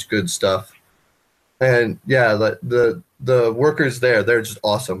so much good stuff. And yeah, the workers there, they're just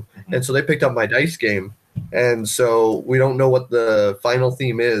awesome. Mm-hmm. And so they picked up my dice game. And so we don't know what the final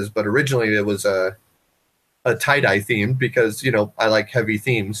theme is, but originally it was a tie-dye theme because, I like heavy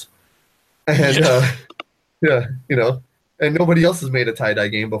themes. And yeah, and nobody else has made a tie-dye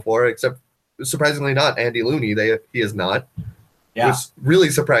game before, except surprisingly not Andy Looney. He is not, which really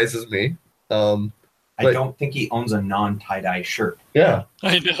surprises me. I don't think he owns a non-tie-dye shirt. Yeah,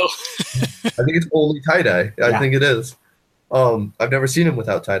 I know. I think it's only tie-dye. I think it is. I've never seen him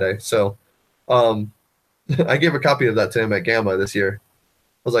without tie-dye, so I gave a copy of that to him at Gamma this year.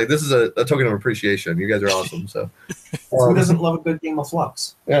 I was like, this is a token of appreciation. You guys are awesome. So who doesn't love a good game of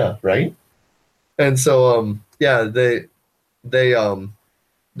Flux? Yeah, right. And so, they're going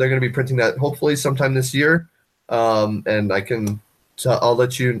to be printing that hopefully sometime this year. And I'll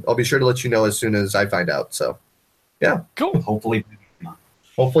be sure to let you know as soon as I find out. So, yeah. Cool. Hopefully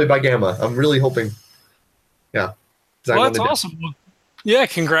by Gamma. I'm really hoping. Yeah. Well, that's awesome. Yeah,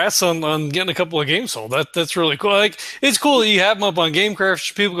 congrats on getting a couple of games sold. That's really cool. Like, it's cool that you have them up on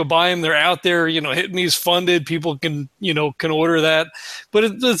GameCraft. People can buy them. They're out there. Hit Me's funded. People can order that. But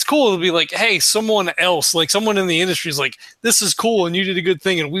it's cool to be like, hey, someone else, like someone in the industry is like, this is cool, and you did a good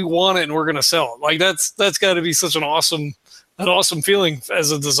thing, and we want it, and we're gonna sell it. Like that's got to be such an awesome feeling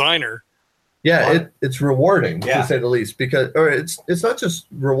as a designer. Yeah, it's rewarding to say the least, because it's not just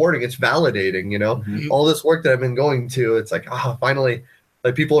rewarding, it's validating, Mm-hmm. All this work that I've been going to, it's like, finally,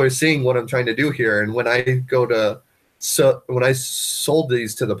 like people are seeing what I'm trying to do here. And when I when I sold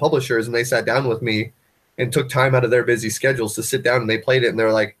these to the publishers and they sat down with me and took time out of their busy schedules to sit down and they played it and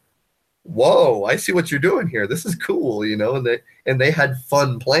they're like, whoa, I see what you're doing here. This is cool, and they had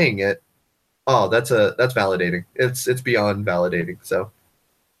fun playing it. Oh, that's validating. It's beyond validating. So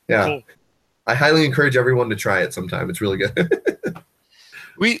yeah. Cool. I highly encourage everyone to try it sometime. It's really good.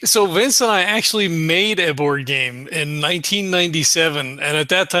 So Vince and I actually made a board game in 1997, and at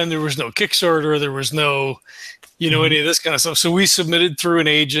that time there was no Kickstarter, there was no, any of this kind of stuff. So we submitted through an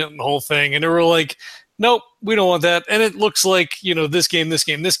agent and the whole thing, and they were like, "Nope, we don't want that." And it looks like this game, this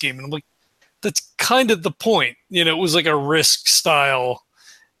game, this game, and I'm like, "That's kind of the point." It was like a Risk style.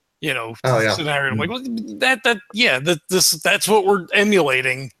 Scenario. I'm like, well, that's what we're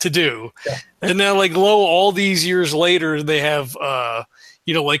emulating to do. Yeah. And now, like, all these years later, they have,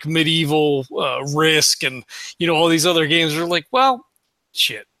 like Medieval, Risk, and all these other games. Are like, well,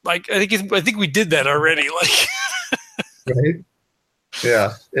 shit. Like, I think we did that already. Like, right?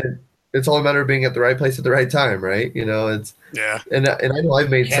 Yeah. It's all a matter of being at the right place at the right time, right? It's And I know I've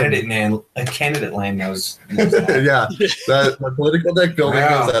made Candidate Land knows that. Yeah, my political deck building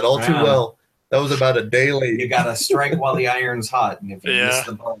knows that all too well. That was about a day late. You gotta strike while the iron's hot, and if you miss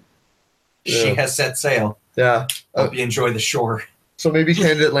the boat, she has set sail. Yeah, hope you enjoy the shore. So maybe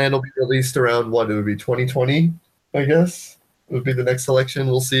Candidate Land will be released around what it would be 2020, I guess. It would be the next selection.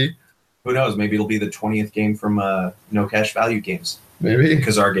 We'll see. Who knows? Maybe it'll be the 20th game from No Cash Value Games. Maybe.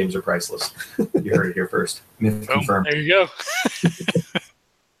 Because our games are priceless. You heard it here first. Myth confirmed. There you go.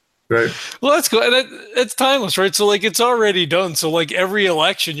 Right. Well, that's cool. It's timeless, right? So, like, it's already done. So, like, every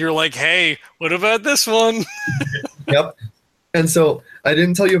election, you're like, hey, what about this one? Yep. And so I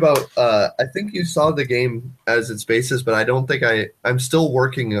didn't tell you about, I think you saw the game as its basis, but I don't think I'm still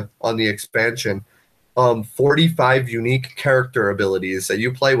working on the expansion. 45 unique character abilities that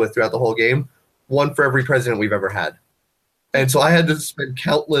you play with throughout the whole game. One for every president we've ever had. And so I had to spend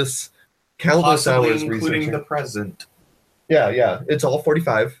countless Possibly hours including researching. The present. Yeah, it's all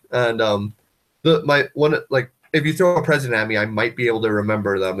 45. And if you throw a president at me, I might be able to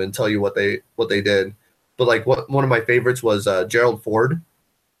remember them and tell you what they did. But like one of my favorites was Gerald Ford.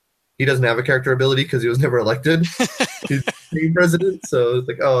 he doesn't have a character ability because he was never elected. He's the president, so it's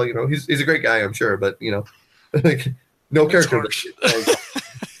like, oh, he's a great guy, I'm sure, but like no character ability.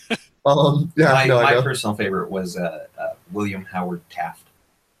 My personal favorite was William Howard Taft.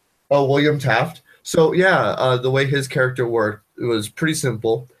 Oh, William Taft. So yeah, the way his character worked, it was pretty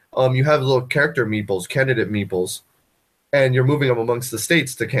simple. You have little character meeples, candidate meeples, and you're moving them amongst the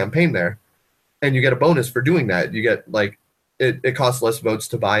states to campaign there, and you get a bonus for doing that. You get like it costs less votes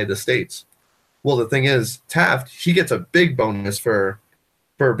to buy the states. Well, the thing is, Taft, he gets a big bonus for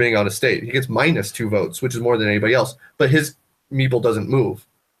being on a state. He gets -2 votes, which is more than anybody else. But his meeple doesn't move;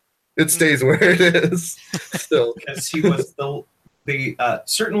 it stays where it is. Still, because he was the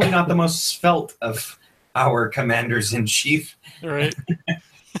certainly not the most svelte of our commanders in chief. Right.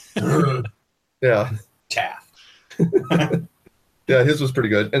 Yeah. Taft. Yeah, his was pretty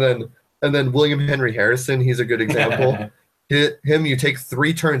good. And then William Henry Harrison, he's a good example. Him, you take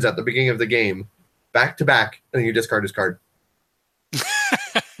 3 turns at the beginning of the game, back to back, and then you discard his card.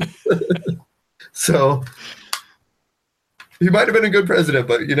 So he might have been a good president,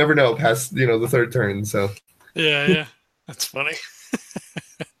 but you never know past the 3rd turn. So yeah, that's funny.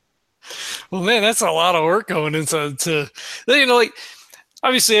 Well, man, that's a lot of work going into like.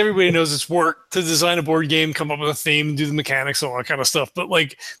 Obviously, everybody knows it's work to design a board game, come up with a theme, and do the mechanics, all that kind of stuff. But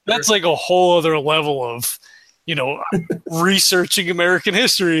like, that's like a whole other level of, researching American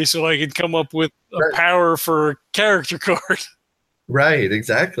history, so I could come up with a power for a character card. Right,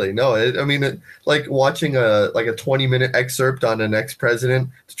 exactly. No, like watching a 20-minute excerpt on an ex-president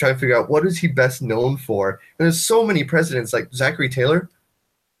to try and figure out what is he best known for. And there's so many presidents, like Zachary Taylor.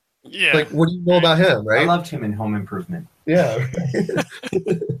 Yeah. Like, what do you know about him, right? I loved him in Home Improvement. Yeah. He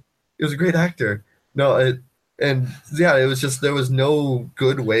was a great actor. No, it was just there was no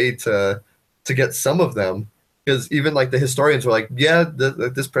good way to get some of them, because even like the historians were like, yeah,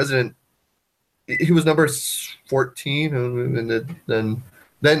 this president, he was number 14, and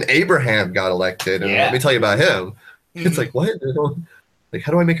then Abraham got elected, and let me tell you about him. Mm-hmm. It's like, what? Like,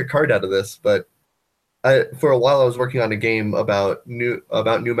 how do I make a card out of this? But for a while I was working on a game about New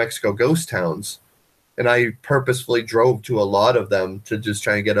Mexico ghost towns, and I purposefully drove to a lot of them to just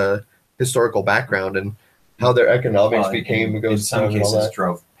try and get a historical background and how their economics became ghost towns. In some cases,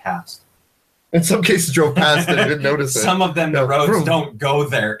 drove past. In some cases, drove past and didn't notice it. Some of them, the roads don't go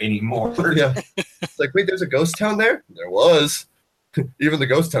there anymore. Yeah, it's like, wait, there's a ghost town there? There was. Even the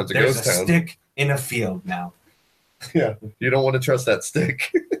ghost town's a ghost town. There's a stick in a field now. Yeah, you don't want to trust that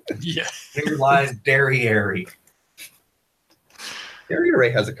stick. Yeah. Here lies Derry.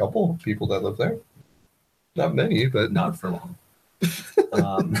 Derry has a couple people that live there. Not many, but not for long.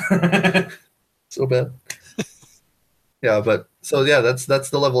 So bad. Yeah, but so yeah, that's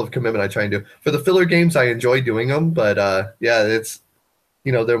the level of commitment I try and do. For the filler games, I enjoy doing them, but yeah, it's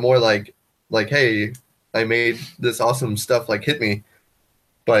they're more like hey, I made this awesome stuff, like hit me,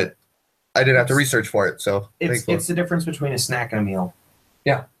 but I didn't have to research for it. So it's the difference between a snack and a meal.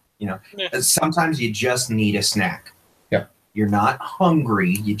 Yeah. Sometimes you just need a snack. Yeah. You're not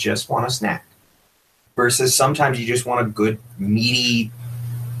hungry, you just want a snack. Versus sometimes you just want a good meaty,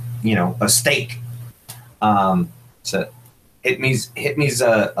 a steak. So hit me's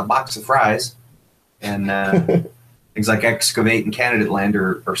a box of fries, and things like Excavate and Candidate Land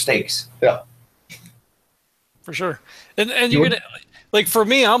or steaks. Yeah, for sure. And you're gonna, like, for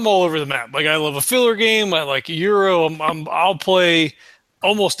me, I'm all over the map. Like, I love a filler game. I like a Euro. I'll play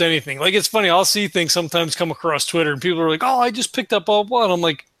almost anything. Like, it's funny. I'll see things sometimes come across Twitter, and people are like, "Oh, I just picked up blah blah." And I'm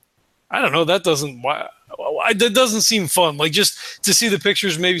like, I don't know. That doesn't seem fun. Like, just to see the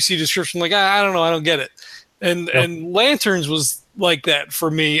pictures, maybe see description. Like, I don't know. I don't get it. And Lanterns was like that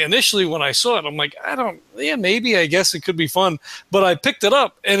for me initially when I saw it. I'm like, maybe I guess it could be fun. But I picked it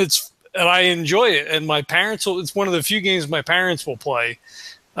up, and I enjoy it. And my parents it's one of the few games my parents will play.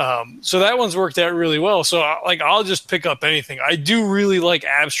 So that one's worked out really well. So I'll just pick up anything. I do really like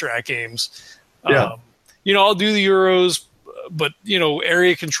abstract games. Yeah. I'll do the Euros, but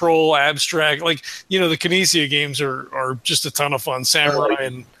area control, abstract, like the Kinesia games are just a ton of fun. Samurai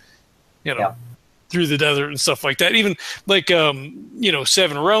and Through the Desert and stuff like that. Even like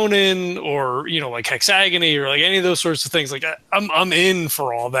Seven Ronin or like Hexagony or like any of those sorts of things. Like I'm in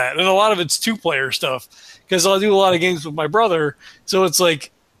for all that, and a lot of it's 2-player stuff because I'll do a lot of games with my brother. So it's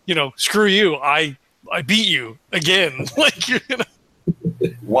like screw you, I beat you again. Like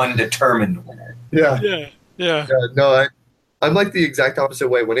one determined winner. Yeah. No, I'm like the exact opposite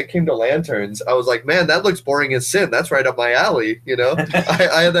way. When it came to Lanterns, I was like, man, that looks boring as sin. That's right up my alley.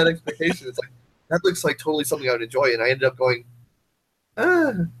 I had that expectation. It's like, that looks like totally something I would enjoy. And I ended up going,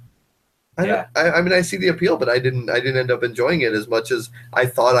 I mean, I see the appeal, but I didn't end up enjoying it as much as I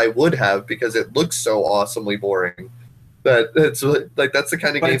thought I would have because it looks so awesomely boring. But it's like that's the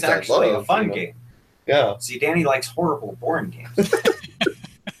kind of games I love. It's actually a fun game. Yeah. See, Danny likes horrible, boring games.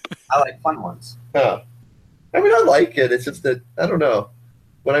 I like fun ones. Yeah. I mean, I like it. It's just that I don't know.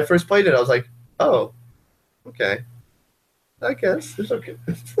 When I first played it, I was like, "Oh, okay, I guess it's okay."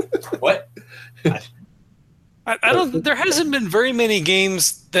 What? I don't. There hasn't been very many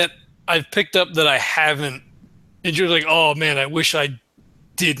games that I've picked up that I haven't enjoyed. Like, oh man, I wish I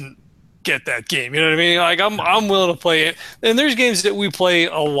didn't get that game. You know what I mean? Like, I'm willing to play it. And there's games that we play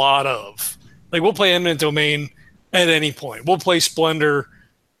a lot of. Like, we'll play Eminent Domain at any point. We'll play Splendor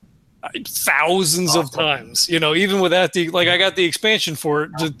thousands of times. You know, even without I got the expansion for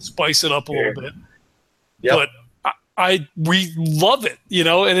it to spice it up a little bit. Yep. But we love it, you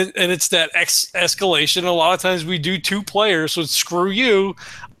know, and it's that escalation. A lot of times we do 2 players, so screw you,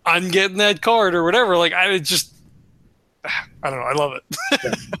 I'm getting that card or whatever. Like I don't know, I love it.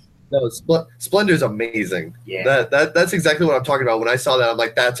 No, Splendor's amazing. Yeah, that's exactly what I'm talking about. When I saw that, I'm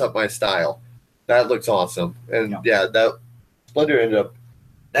like, that's up my style. That looks awesome, and that Splendor ended up.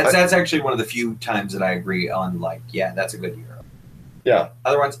 That's actually one of the few times that I agree on. Like, yeah, that's a good Euro. Yeah.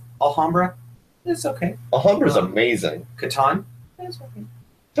 Other ones, Alhambra. It's okay. Alhambra's amazing. Catan? It's okay.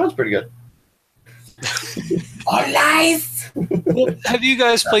 Sounds pretty good. All lies! Well, have you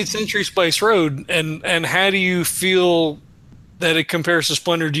guys played Century Spice Road, and how do you feel that it compares to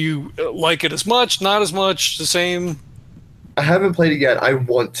Splendor? Do you like it as much, not as much, the same? I haven't played it yet. I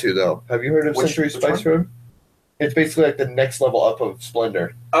want to, though. Have you heard of Century Spice Road? It's basically like the next level up of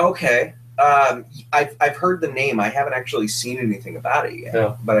Splendor. Okay. I've heard the name. I haven't actually seen anything about it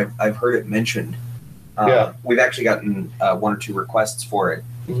yet, but I've heard it mentioned. We've actually gotten 1 or 2 requests for it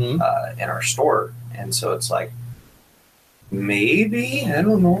in our store, and so it's like maybe, I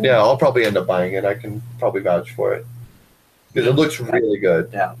don't know. Yeah, I'll probably end up buying it. I can probably vouch for it because it looks really good.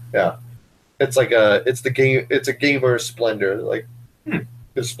 Yeah. It's like it's a gamer Splendor, like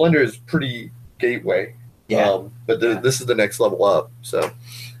because Splendor is pretty gateway. But this is the next level up. So.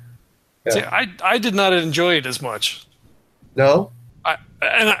 Yeah. See, I did not enjoy it as much. No? I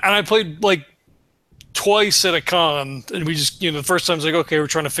played like twice at a con, and we just, the first time I was like, okay, we're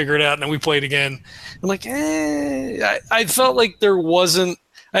trying to figure it out, and then we played again. I'm like, I felt like I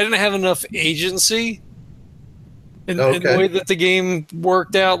didn't have enough agency in the way that the game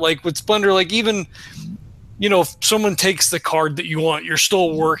worked out. Like with Splendor, like even, if someone takes the card that you want, you're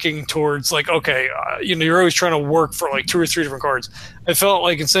still working towards like, okay, you're always trying to work for like 2 or 3 different cards. I felt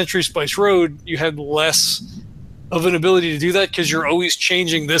like in Century Spice Road, you had less of an ability to do that because you're always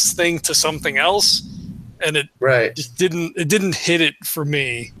changing this thing to something else, and it just didn't hit it for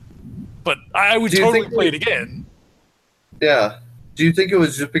me. But I would totally play it again. Yeah. Do you think it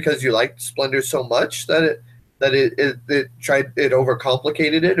was just because you liked Splendor so much that it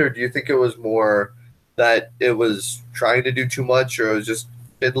overcomplicated it, or do you think it was more that it was trying to do too much, or it was just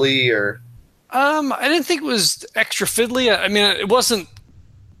fiddly, or? I didn't think it was extra fiddly. I mean, it wasn't.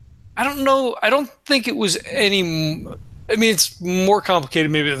 I don't know. I don't think it was any. I mean, it's more complicated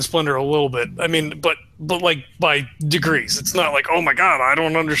maybe than Splendor a little bit. I mean, but like by degrees. It's not like, oh my god, I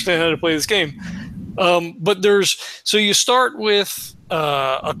don't understand how to play this game. But so you start with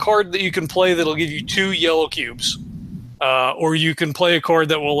a card that you can play that'll give you 2 yellow cubes, or you can play a card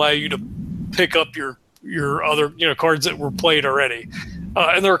that will allow you to pick up your other cards that were played already,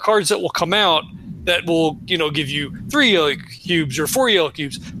 and there are cards that will come out that will give you 3 yellow cubes or 4 yellow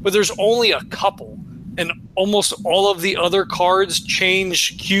cubes, but there's only a couple, and almost all of the other cards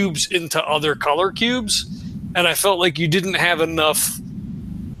change cubes into other color cubes, and I felt like you didn't have enough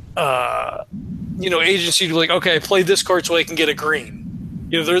agency to be like, okay, I play this card so I can get a green.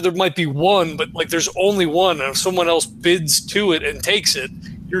 There might be one, but like there's only one, and if someone else bids to it and takes it,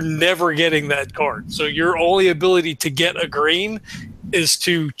 you're never getting that card. So your only ability to get a green is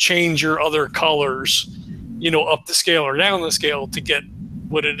to change your other colors, up the scale or down the scale to get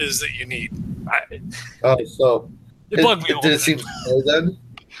what it is that you need. So it bugged me. Did it seem slow then?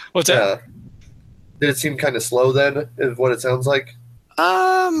 What's that? Did it seem kind of slow then? Is what it sounds like.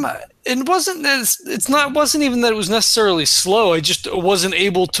 It wasn't wasn't even that it was necessarily slow. I just wasn't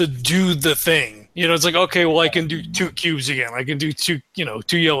able to do the thing. It's like, okay, well, I can do 2 cubes again. I can do 2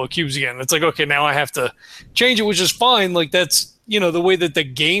 yellow cubes again. It's like, okay, now I have to change it, which is fine. Like that's, the way that the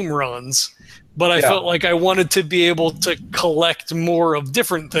game runs. But I felt like I wanted to be able to collect more of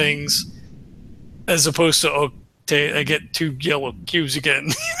different things as opposed to, okay, I get 2 yellow cubes again.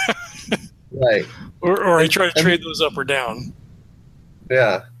 Right. Or I try to trade those up or down.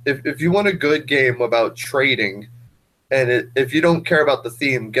 Yeah. If you want a good game about trading, And if you don't care about the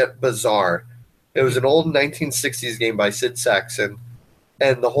theme, get Bazaar. It was an old 1960s game by Sid Saxon,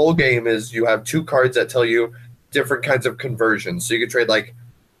 and the whole game is you have 2 cards that tell you different kinds of conversions. So you could trade like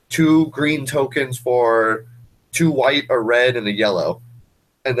 2 green tokens for 2 white, a red, and a yellow.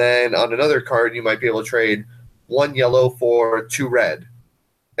 And then on another card, you might be able to trade 1 yellow for 2 red.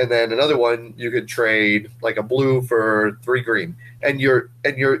 And then another one, you could trade like a blue for 3 green. And you're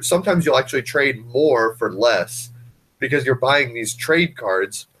sometimes you'll actually trade more for less because you're buying these trade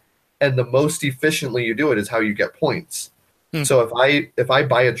cards, and the most efficiently you do it is how you get points. So if I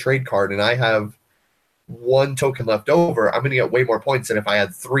buy a trade card and I have 1 token left over, I'm going to get way more points than if I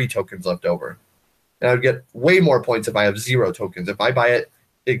had 3 tokens left over. And I would get way more points if I have 0 tokens. If I buy it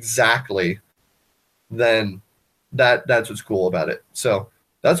exactly, then that's what's cool about it. So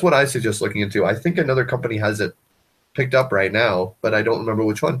that's what I suggest looking into. I think another company has it picked up right now, but I don't remember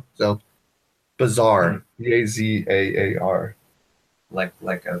which one. So Bazaar, Bazaar, like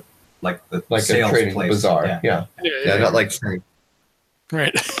the like sales a trading place. bazaar. Yeah, not like trading.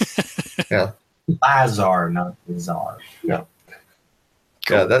 Right. Yeah, Bazaar, not bizarre. yeah,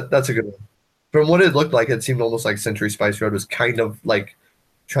 Cool. yeah. That's a good one. From what it looked like, it seemed almost like Century Spice Road was kind of like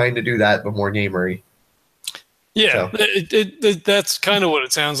trying to do that, but more gamery. Yeah, So. that's kind of what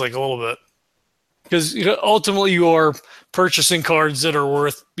it sounds like a little bit. Because ultimately you are purchasing cards that are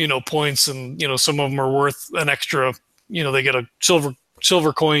worth, points, and some of them are worth an extra. They get a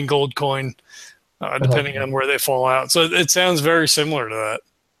silver coin, gold coin, depending on where they fall out. So it sounds very similar to that.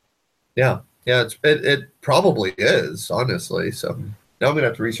 Yeah, it probably is, honestly. So now I'm gonna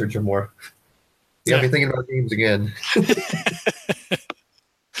have to research it more. You got me thinking about games again.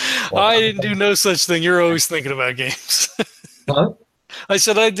 I didn't do no such thing. You're always thinking about games. Huh? I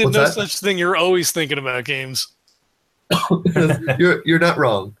said I did What's no that? such thing. You're always thinking about games. You're not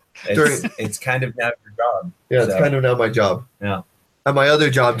wrong. It's kind of now your job. Yeah, it's kind of now my job. Yeah. At my other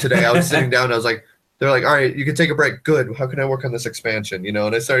job today, I was sitting down. I was like, they're like, all right, you can take a break. Good. How can I work on this expansion? And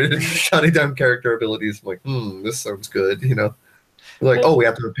I started jotting down character abilities. I'm like, this sounds good. They're like, oh, we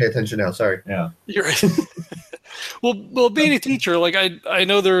have to pay attention now. Sorry. Yeah. You're right. Well, being a teacher, like I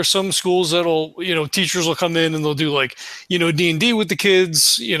know there are some schools that'll, teachers will come in and they'll do like, D&D with the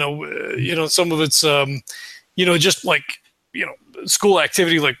kids, some of it's, just like, school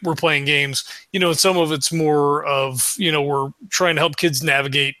activity, like we're playing games, and some of it's more of, we're trying to help kids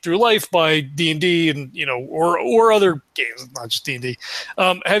navigate through life by D&D and, or other games, not just D&D.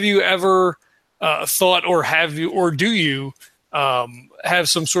 Have you ever thought, or do you have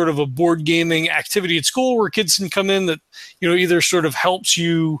some sort of a board gaming activity at school where kids can come in that, either sort of helps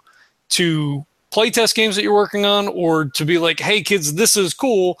you to play test games that you're working on, or to be like, hey kids, this is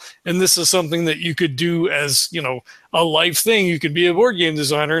cool, and this is something that you could do as, a life thing. You could be a board game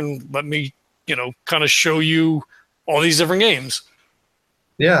designer and let me, kind of show you all these different games.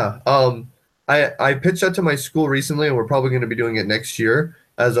 Yeah. I pitched that to my school recently, and we're probably going to be doing it next year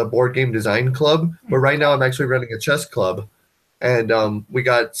as a board game design club. But right now I'm actually running a chess club. And we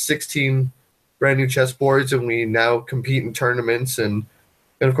got 16 brand new chess boards, and we now compete in tournaments. And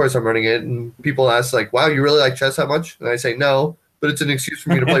of course, I'm running it. And people ask, like, wow, you really like chess that much? And I say, no, but it's an excuse for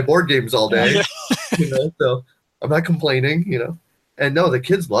me to play board games all day. So I'm not complaining, And no, the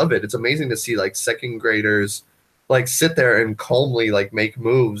kids love it. It's amazing to see, like, second graders, like, sit there and calmly, like, make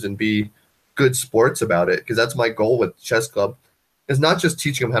moves and be good sports about it. Because that's my goal with chess club. It's not just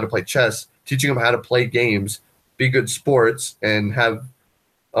teaching them how to play chess, teaching them how to play games, be good sports, and have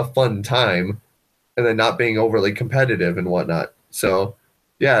a fun time, and then not being overly competitive and whatnot. So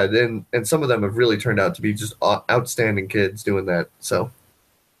yeah, and some of them have really turned out to be just outstanding kids doing that. So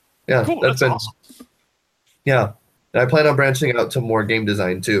yeah, Cool, that's been awesome. Yeah, and I plan on branching out to more game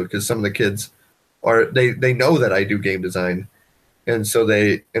design too, because some of the kids they know that I do game design, and so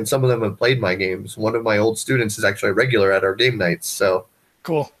some of them have played my games. One of my old students is actually a regular at our game nights. So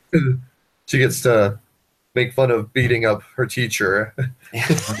cool. She gets to make fun of beating up her teacher.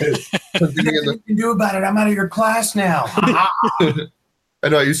 Nothing you can do about it. I'm out of your class now. I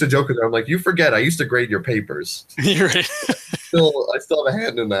know. I used to joke with her. I'm like, you forget, I used to grade your papers. You're right. I still have a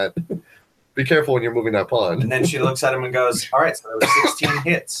hand in that. Be careful when you're moving that pawn. And then she looks at him and goes, all right, so there were 16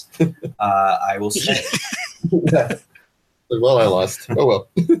 hits. I will say. Yeah. Like, well, I lost. Oh, well.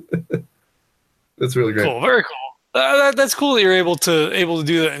 That's really great. Cool. Very cool. That's cool that you're able to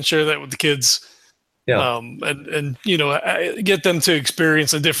do that and share that with the kids. Yeah. And get them to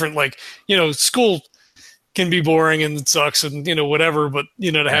experience a different, like, school can be boring and it sucks and, whatever, but,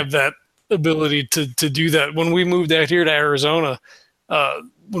 to have that ability to do that. When we moved out here to Arizona,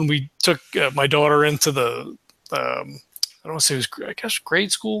 when we took my daughter into the I don't want to say it was, I guess,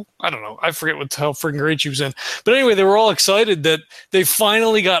 grade school. I don't know. I forget how freaking grade she was in. But anyway, they were all excited that they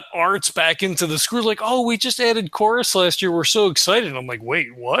finally got arts back into the school. Like, oh, we just added chorus last year. We're so excited. And I'm like,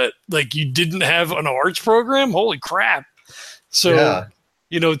 wait, what? Like, you didn't have an arts program? Holy crap. So,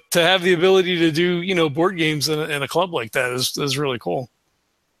 to have the ability to do, board games in a club like that is really cool.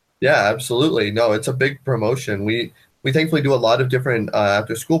 Yeah, absolutely. No, it's a big promotion. We thankfully do a lot of different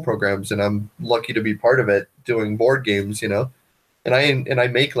after school programs, and I'm lucky to be part of it, doing board games, and I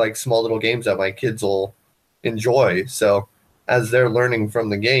make like small little games that my kids will enjoy. So as they're learning from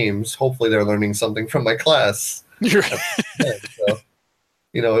the games, hopefully they're learning something from my class. So,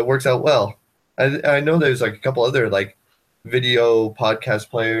 it works out well. I know there's like a couple other like video podcast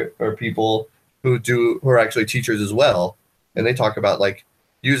player or people who are actually teachers as well, and they talk about like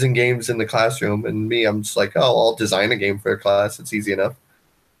using games in the classroom, and me, I'm just like, oh, I'll design a game for a class. It's easy enough.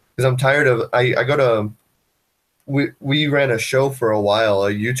 Because I'm tired of, we ran a show for a while,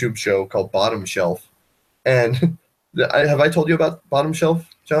 a YouTube show called Bottom Shelf. And have I told you about Bottom Shelf,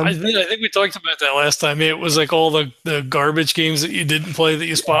 John? I think we talked about that last time. It was like all the garbage games that you didn't play that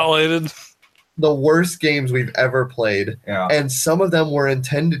you spotlighted. The worst games we've ever played. Yeah. And some of them were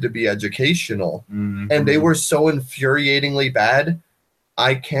intended to be educational. Mm-hmm. And they were so infuriatingly bad,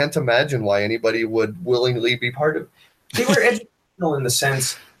 I can't imagine why anybody would willingly be part of it. They were educational in the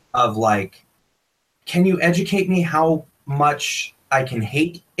sense of like, can you educate me how much I can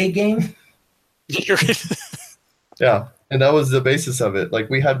hate a game? Yeah, and that was the basis of it. Like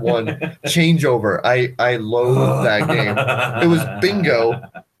we had one Changeover. I loathed that game. It was bingo,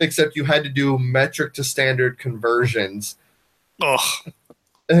 except you had to do metric to standard conversions. Ugh.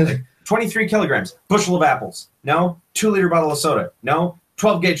 23 kilograms, bushel of apples. No. 2-liter bottle of soda. No.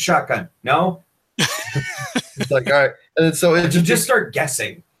 12-gauge shotgun. No. It's like, all right. And so it just start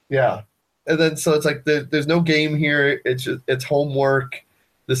guessing. Yeah. And then so it's like there's no game here. It's homework.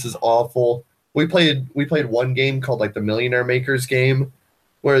 This is awful. We played one game called like the Millionaire Makers game,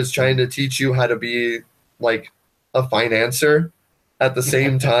 where it's trying to teach you how to be like a financer at the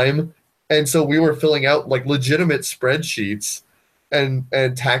same time. And so we were filling out like legitimate spreadsheets and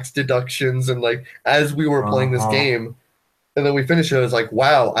tax deductions and like as we were playing this game. And then we finished it. I was like,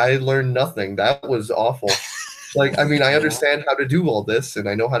 wow, I learned nothing. That was awful. Like, I mean, I understand how to do all this and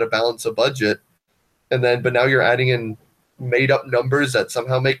I know how to balance a budget. But now you're adding in made up numbers that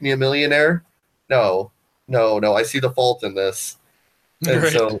somehow make me a millionaire. No. I see the fault in this. And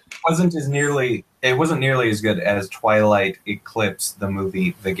Right. so It wasn't nearly as good as Twilight Eclipse, the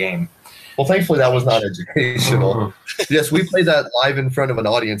movie, the game. well, thankfully that was not educational. Yes, we played that live in front of an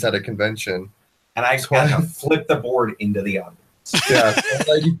audience at a convention. And I had to flip the board into the audience. Yeah,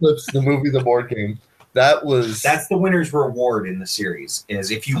 Twilight Eclipse, the movie, the board game. That's the winner's reward in the series.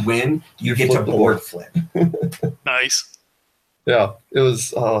 Is if you win, you get to flip the board flip. Nice. Yeah, it was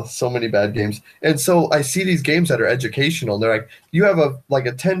so many bad games. And so I see these games that are educational. And they're like, you have a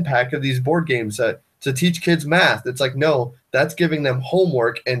 10-pack of these board games to teach kids math. It's like, no, that's giving them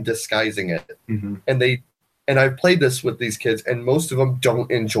homework and disguising it. Mm-hmm. And I've played this with these kids, and most of them don't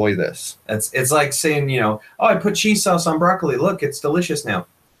enjoy this. It's like saying, oh, I put cheese sauce on broccoli. Look, it's delicious now.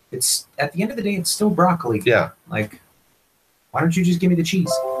 It's at the end of the day, it's still broccoli. Yeah. Like, why don't you just give me the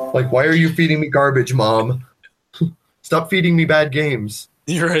cheese? Like, why are you feeding me garbage, Mom? Stop feeding me bad games.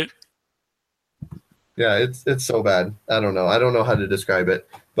 You're right. Yeah, it's so bad. I don't know. I don't know how to describe it,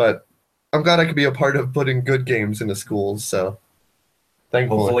 but I'm glad I could be a part of putting good games into schools. So,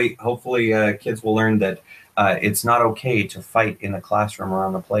 thankfully. Hopefully, kids will learn that it's not okay to fight in the classroom or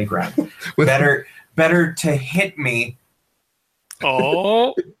on the playground. better to hit me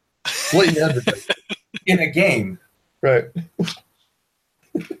Oh. Blatant advertising. in a game. Right.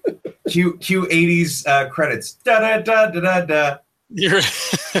 Cue 80s credits. Da da da da da da. You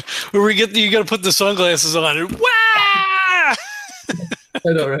got to put the sunglasses on. And, wah! I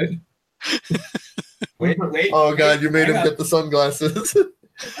know, right? Wait. Oh God, you made him get the sunglasses.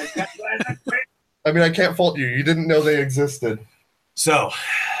 I mean, I can't fault you. You didn't know they existed. So,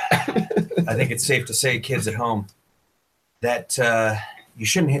 I think it's safe to say, kids at home, that you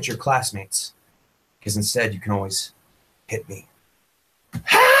shouldn't hit your classmates, because instead you can always hit me.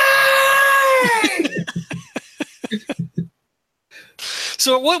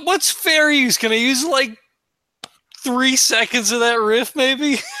 So what's fair use? Can I use like 3 seconds of that riff,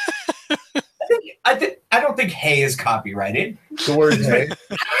 maybe? I don't think "hey" is copyrighted. The word "hey."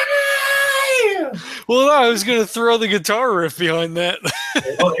 Well, no, I was going to throw the guitar riff behind that.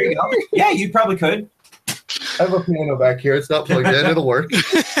 Oh, there you go. Yeah, you probably could. I have a piano back here. It's not plugged in. It'll work.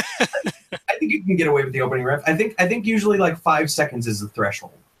 I think you can get away with the opening riff. I think usually like 5 seconds is the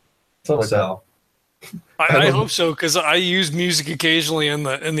threshold. Something like that. So, I hope so, because I use music occasionally in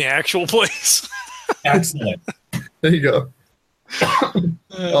the actual place. Excellent. There you go.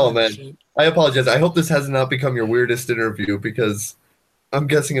 Oh man, shit. I apologize. I hope this has not become your weirdest interview because I'm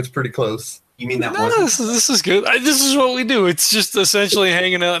guessing it's pretty close. You mean that No, wasn't? this is good. This is what we do. It's just essentially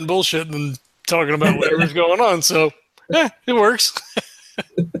hanging out and bullshitting and talking about whatever's going on. So, it works.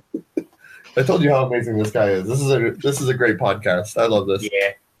 I told you how amazing this guy is. This is a great podcast. I love this.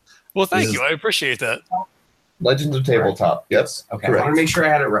 Yeah. Well, thank you. I appreciate that. Legends of Tabletop. Yes. Okay. Correct. I want to make sure I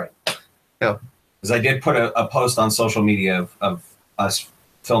had it right. Yeah. Because I did put a post on social media of us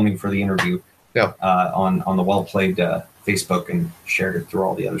filming for the interview. Yeah. On the Well Played Facebook and shared it through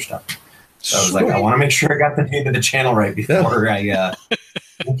all the other stuff. So I was like, I want to make sure I got the name of the channel right before I.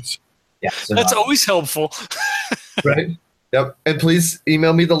 Oops. Yeah. So That's always helpful. Right. Yep. And please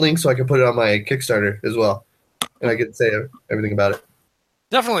email me the link so I can put it on my Kickstarter as well, and I can say everything about it.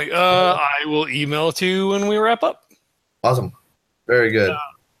 Definitely. I will email it to you when we wrap up. Awesome. Very good.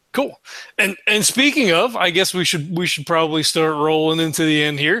 Cool. And speaking of, I guess we should probably start rolling into the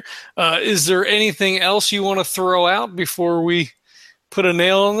end here. Is there anything else you want to throw out before we put a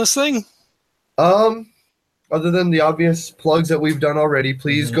nail on this thing? Other than the obvious plugs that we've done already,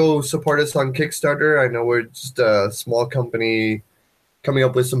 please go support us on Kickstarter. I know we're just a small company coming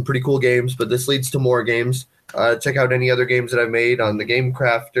up with some pretty cool games, but this leads to more games. Check out any other games that I've made on the Game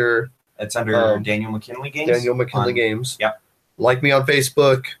Crafter. It's under Daniel McKinley Games. Daniel McKinley Games. Yep. Like me on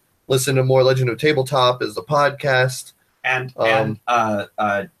Facebook. Listen to more Legend of Tabletop as the podcast. And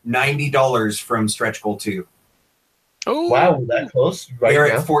 $90 from Stretch Goal 2. Oh, Wow, that close right We're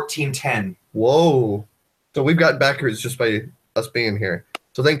now. at $14.10. Whoa. So we've got backers just by us being here.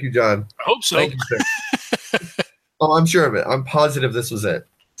 So thank you, John. I hope so. Thank you, sir. Oh, I'm sure of it. I'm positive this was it.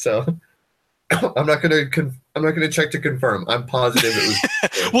 So I'm not gonna check to confirm. I'm positive it was.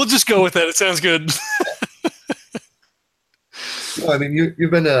 We'll just go with that. It sounds good. No, I mean,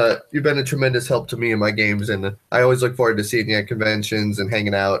 you've been a tremendous help to me in my games, and I always look forward to seeing you at conventions and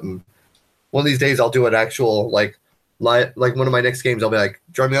hanging out. And one of these days, I'll do an actual like one of my next games. I'll be like,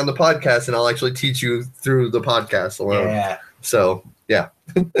 join me on the podcast, and I'll actually teach you through the podcast alone. Yeah. So yeah.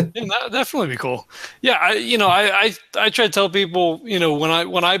 Yeah, that'd definitely be cool. Yeah, I try to tell people,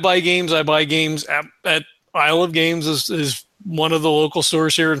 when I buy games at Isle of Games is one of the local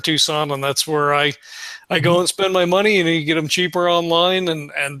stores here in Tucson, and that's where I go and spend my money, and you get them cheaper online,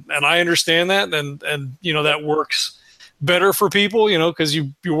 and I understand that, and that works better for people, because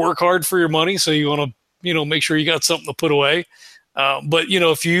you work hard for your money, so you want to make sure you got something to put away. But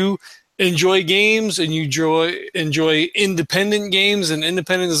if you enjoy games and you enjoy independent games and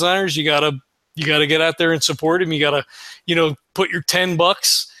independent designers, you gotta get out there and support them. You gotta put your $10.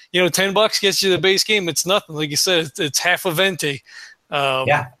 $10 gets you the base game. It's nothing. Like you said, it's half a venti.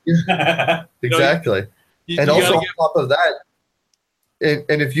 Yeah. Exactly. And also on top of that,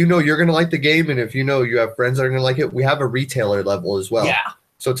 and if you're going to like the game, and if you have friends that are going to like it, we have a retailer level as well. Yeah.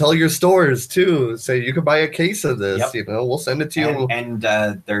 So tell your stores too. Say you can buy a case of this. Yep. We'll send it to you. And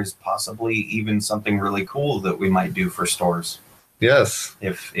there's possibly even something really cool that we might do for stores. Yes.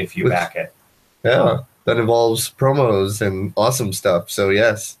 If you back it. Yeah. That involves promos and awesome stuff. So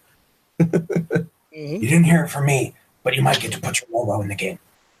yes. You didn't hear it from me, but you might get to put your logo in the game.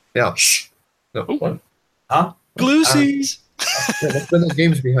 Yeah. Shh. No. What? Huh? Glucies. Yeah, that's been the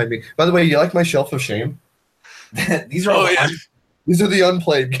games behind me. By the way, you like my shelf of shame? These are all These are the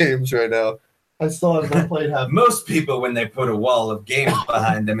unplayed games right now. I still have unplayed half. Most people, when they put a wall of games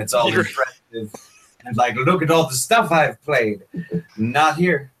behind them, it's all impressive and like, look at all the stuff I've played. Not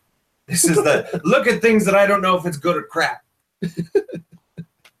here. This is look at things that I don't know if it's good or crap.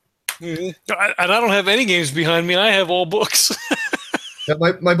 And I don't have any games behind me. I have all books. Yeah,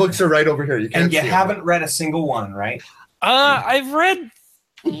 my books are right over here. You can't. And you see haven't read a single one, right? I've read.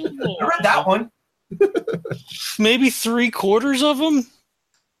 I read that one. Maybe 3/4 of them.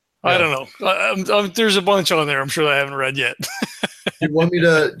 I don't know. There's a bunch on there. I'm sure I haven't read yet. Do you want me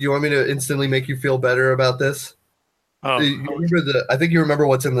to instantly make you feel better about this? Oh, You remember I think you remember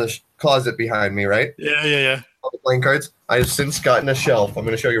what's in the closet behind me, right? yeah. All the playing cards. I have since gotten a shelf. I'm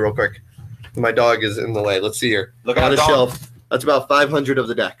going to show you real quick. My dog is in the way. Let's see here. Look Got at a the dog. shelf. That's about 500 of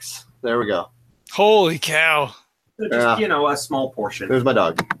the decks. There we go. Holy cow! Just, a small portion. There's my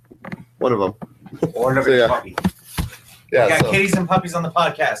dog. One of them. Or another So, yeah. puppy. Yeah. We got So, kitties and puppies on the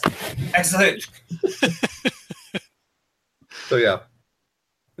podcast. Excellent. so yeah.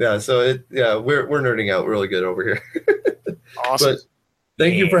 Yeah. So we're nerding out really good over here. Awesome. But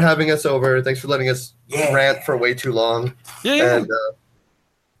thank you for having us over. Thanks for letting us rant for way too long. Yeah.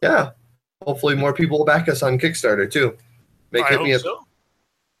 And hopefully more people will back us on Kickstarter too. I Hit me hope up. so.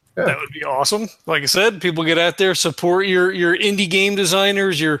 Yeah. That would be awesome. Like I said, people get out there, support your indie game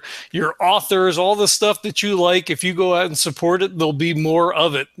designers, your authors, all the stuff that you like. If you go out and support it, there'll be more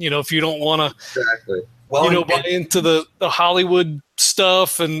of it. If you don't want to, Exactly. Well, buy into the Hollywood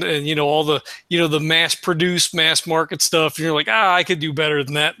stuff and all the the mass produced, mass market stuff. And you're like, I could do better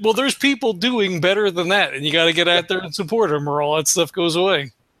than that. Well, there's people doing better than that, and you got to get out there and support them, or all that stuff goes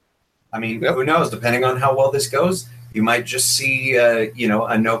away. I mean, who knows? Depending on how well this goes, you might just see, a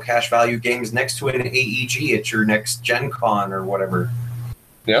no cash value games next to an AEG at your next Gen Con or whatever.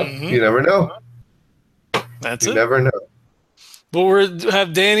 Yep. Mm-hmm. You never know. That's You it. never know. But we'll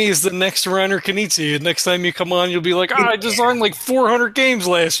have Danny as the next Reiner Knizia. Next time you come on, you'll be like, I designed like 400 games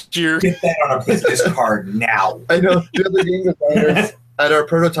last year. Get that on a business card now. I know. The other game designers at our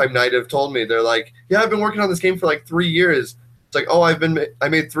prototype night have told me, they're like, yeah, I've been working on this game for like 3 years. It's like, I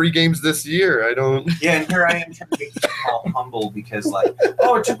made 3 games this year. I don't. Yeah, and here I am trying to make you all humble because, like, it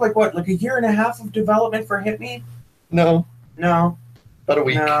took like a year and a half of development for Hit Me? No. No. About a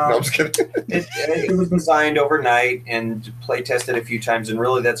week. No. No, I'm just kidding. It was designed overnight and play tested a few times, and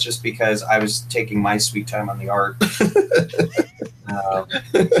really that's just because I was taking my sweet time on the art.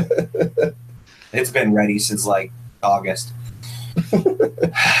 It's been ready since like August.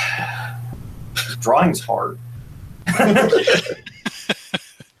 Drawing's hard. I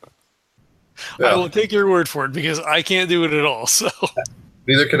will take your word for it because I can't do it at all. So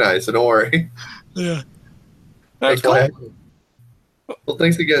Neither can I, so don't worry. yeah. All right, That's why cool. Well,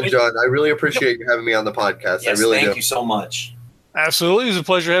 thanks again, John. I really appreciate you having me on the podcast. Yes, I really thank do. you so much. Absolutely. It was a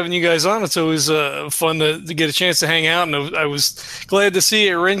pleasure having you guys on. It's always fun to get a chance to hang out. And I was glad to see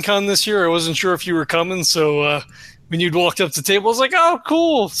you at RenCon this year. I wasn't sure if you were coming. So when you'd walked up to the table, I was like, oh,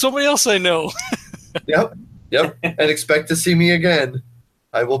 cool. Somebody else I know. Yep. And expect to see me again.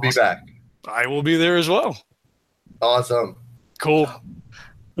 I will be back. I will be there as well. Awesome. Cool.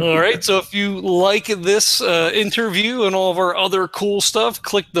 All right. So if you like this interview and all of our other cool stuff,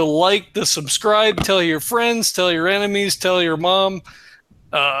 click the like, the subscribe, tell your friends, tell your enemies, tell your mom.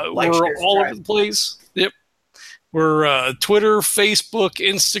 We're share, all over subscribe. the place. Yep. We're Twitter, Facebook,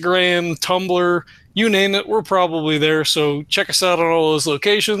 Instagram, Tumblr, you name it. We're probably there. So check us out on all those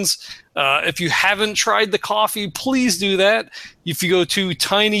locations. If you haven't tried the coffee, please do that. If you go to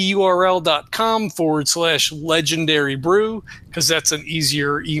tinyurl.com/legendary brew, because that's an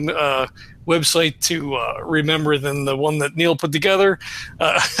easier website to remember than the one that Neil put together.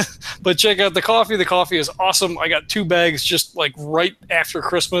 But check out the coffee. The coffee is awesome. I got 2 bags just like right after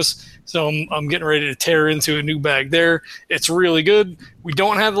Christmas. So I'm getting ready to tear into a new bag there. It's really good. We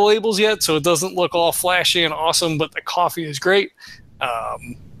don't have the labels yet, so it doesn't look all flashy and awesome, but the coffee is great.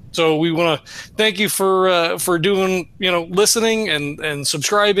 So we want to thank you for doing, listening and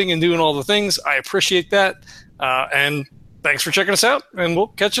subscribing and doing all the things. I appreciate that. And thanks for checking us out, and we'll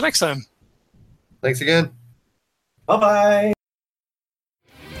catch you next time. Thanks again. Bye-bye.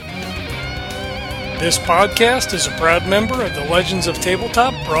 This podcast is a proud member of the Legends of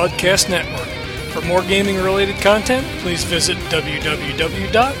Tabletop Broadcast Network. For more gaming-related content, please visit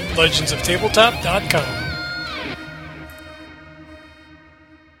www.legendsoftabletop.com.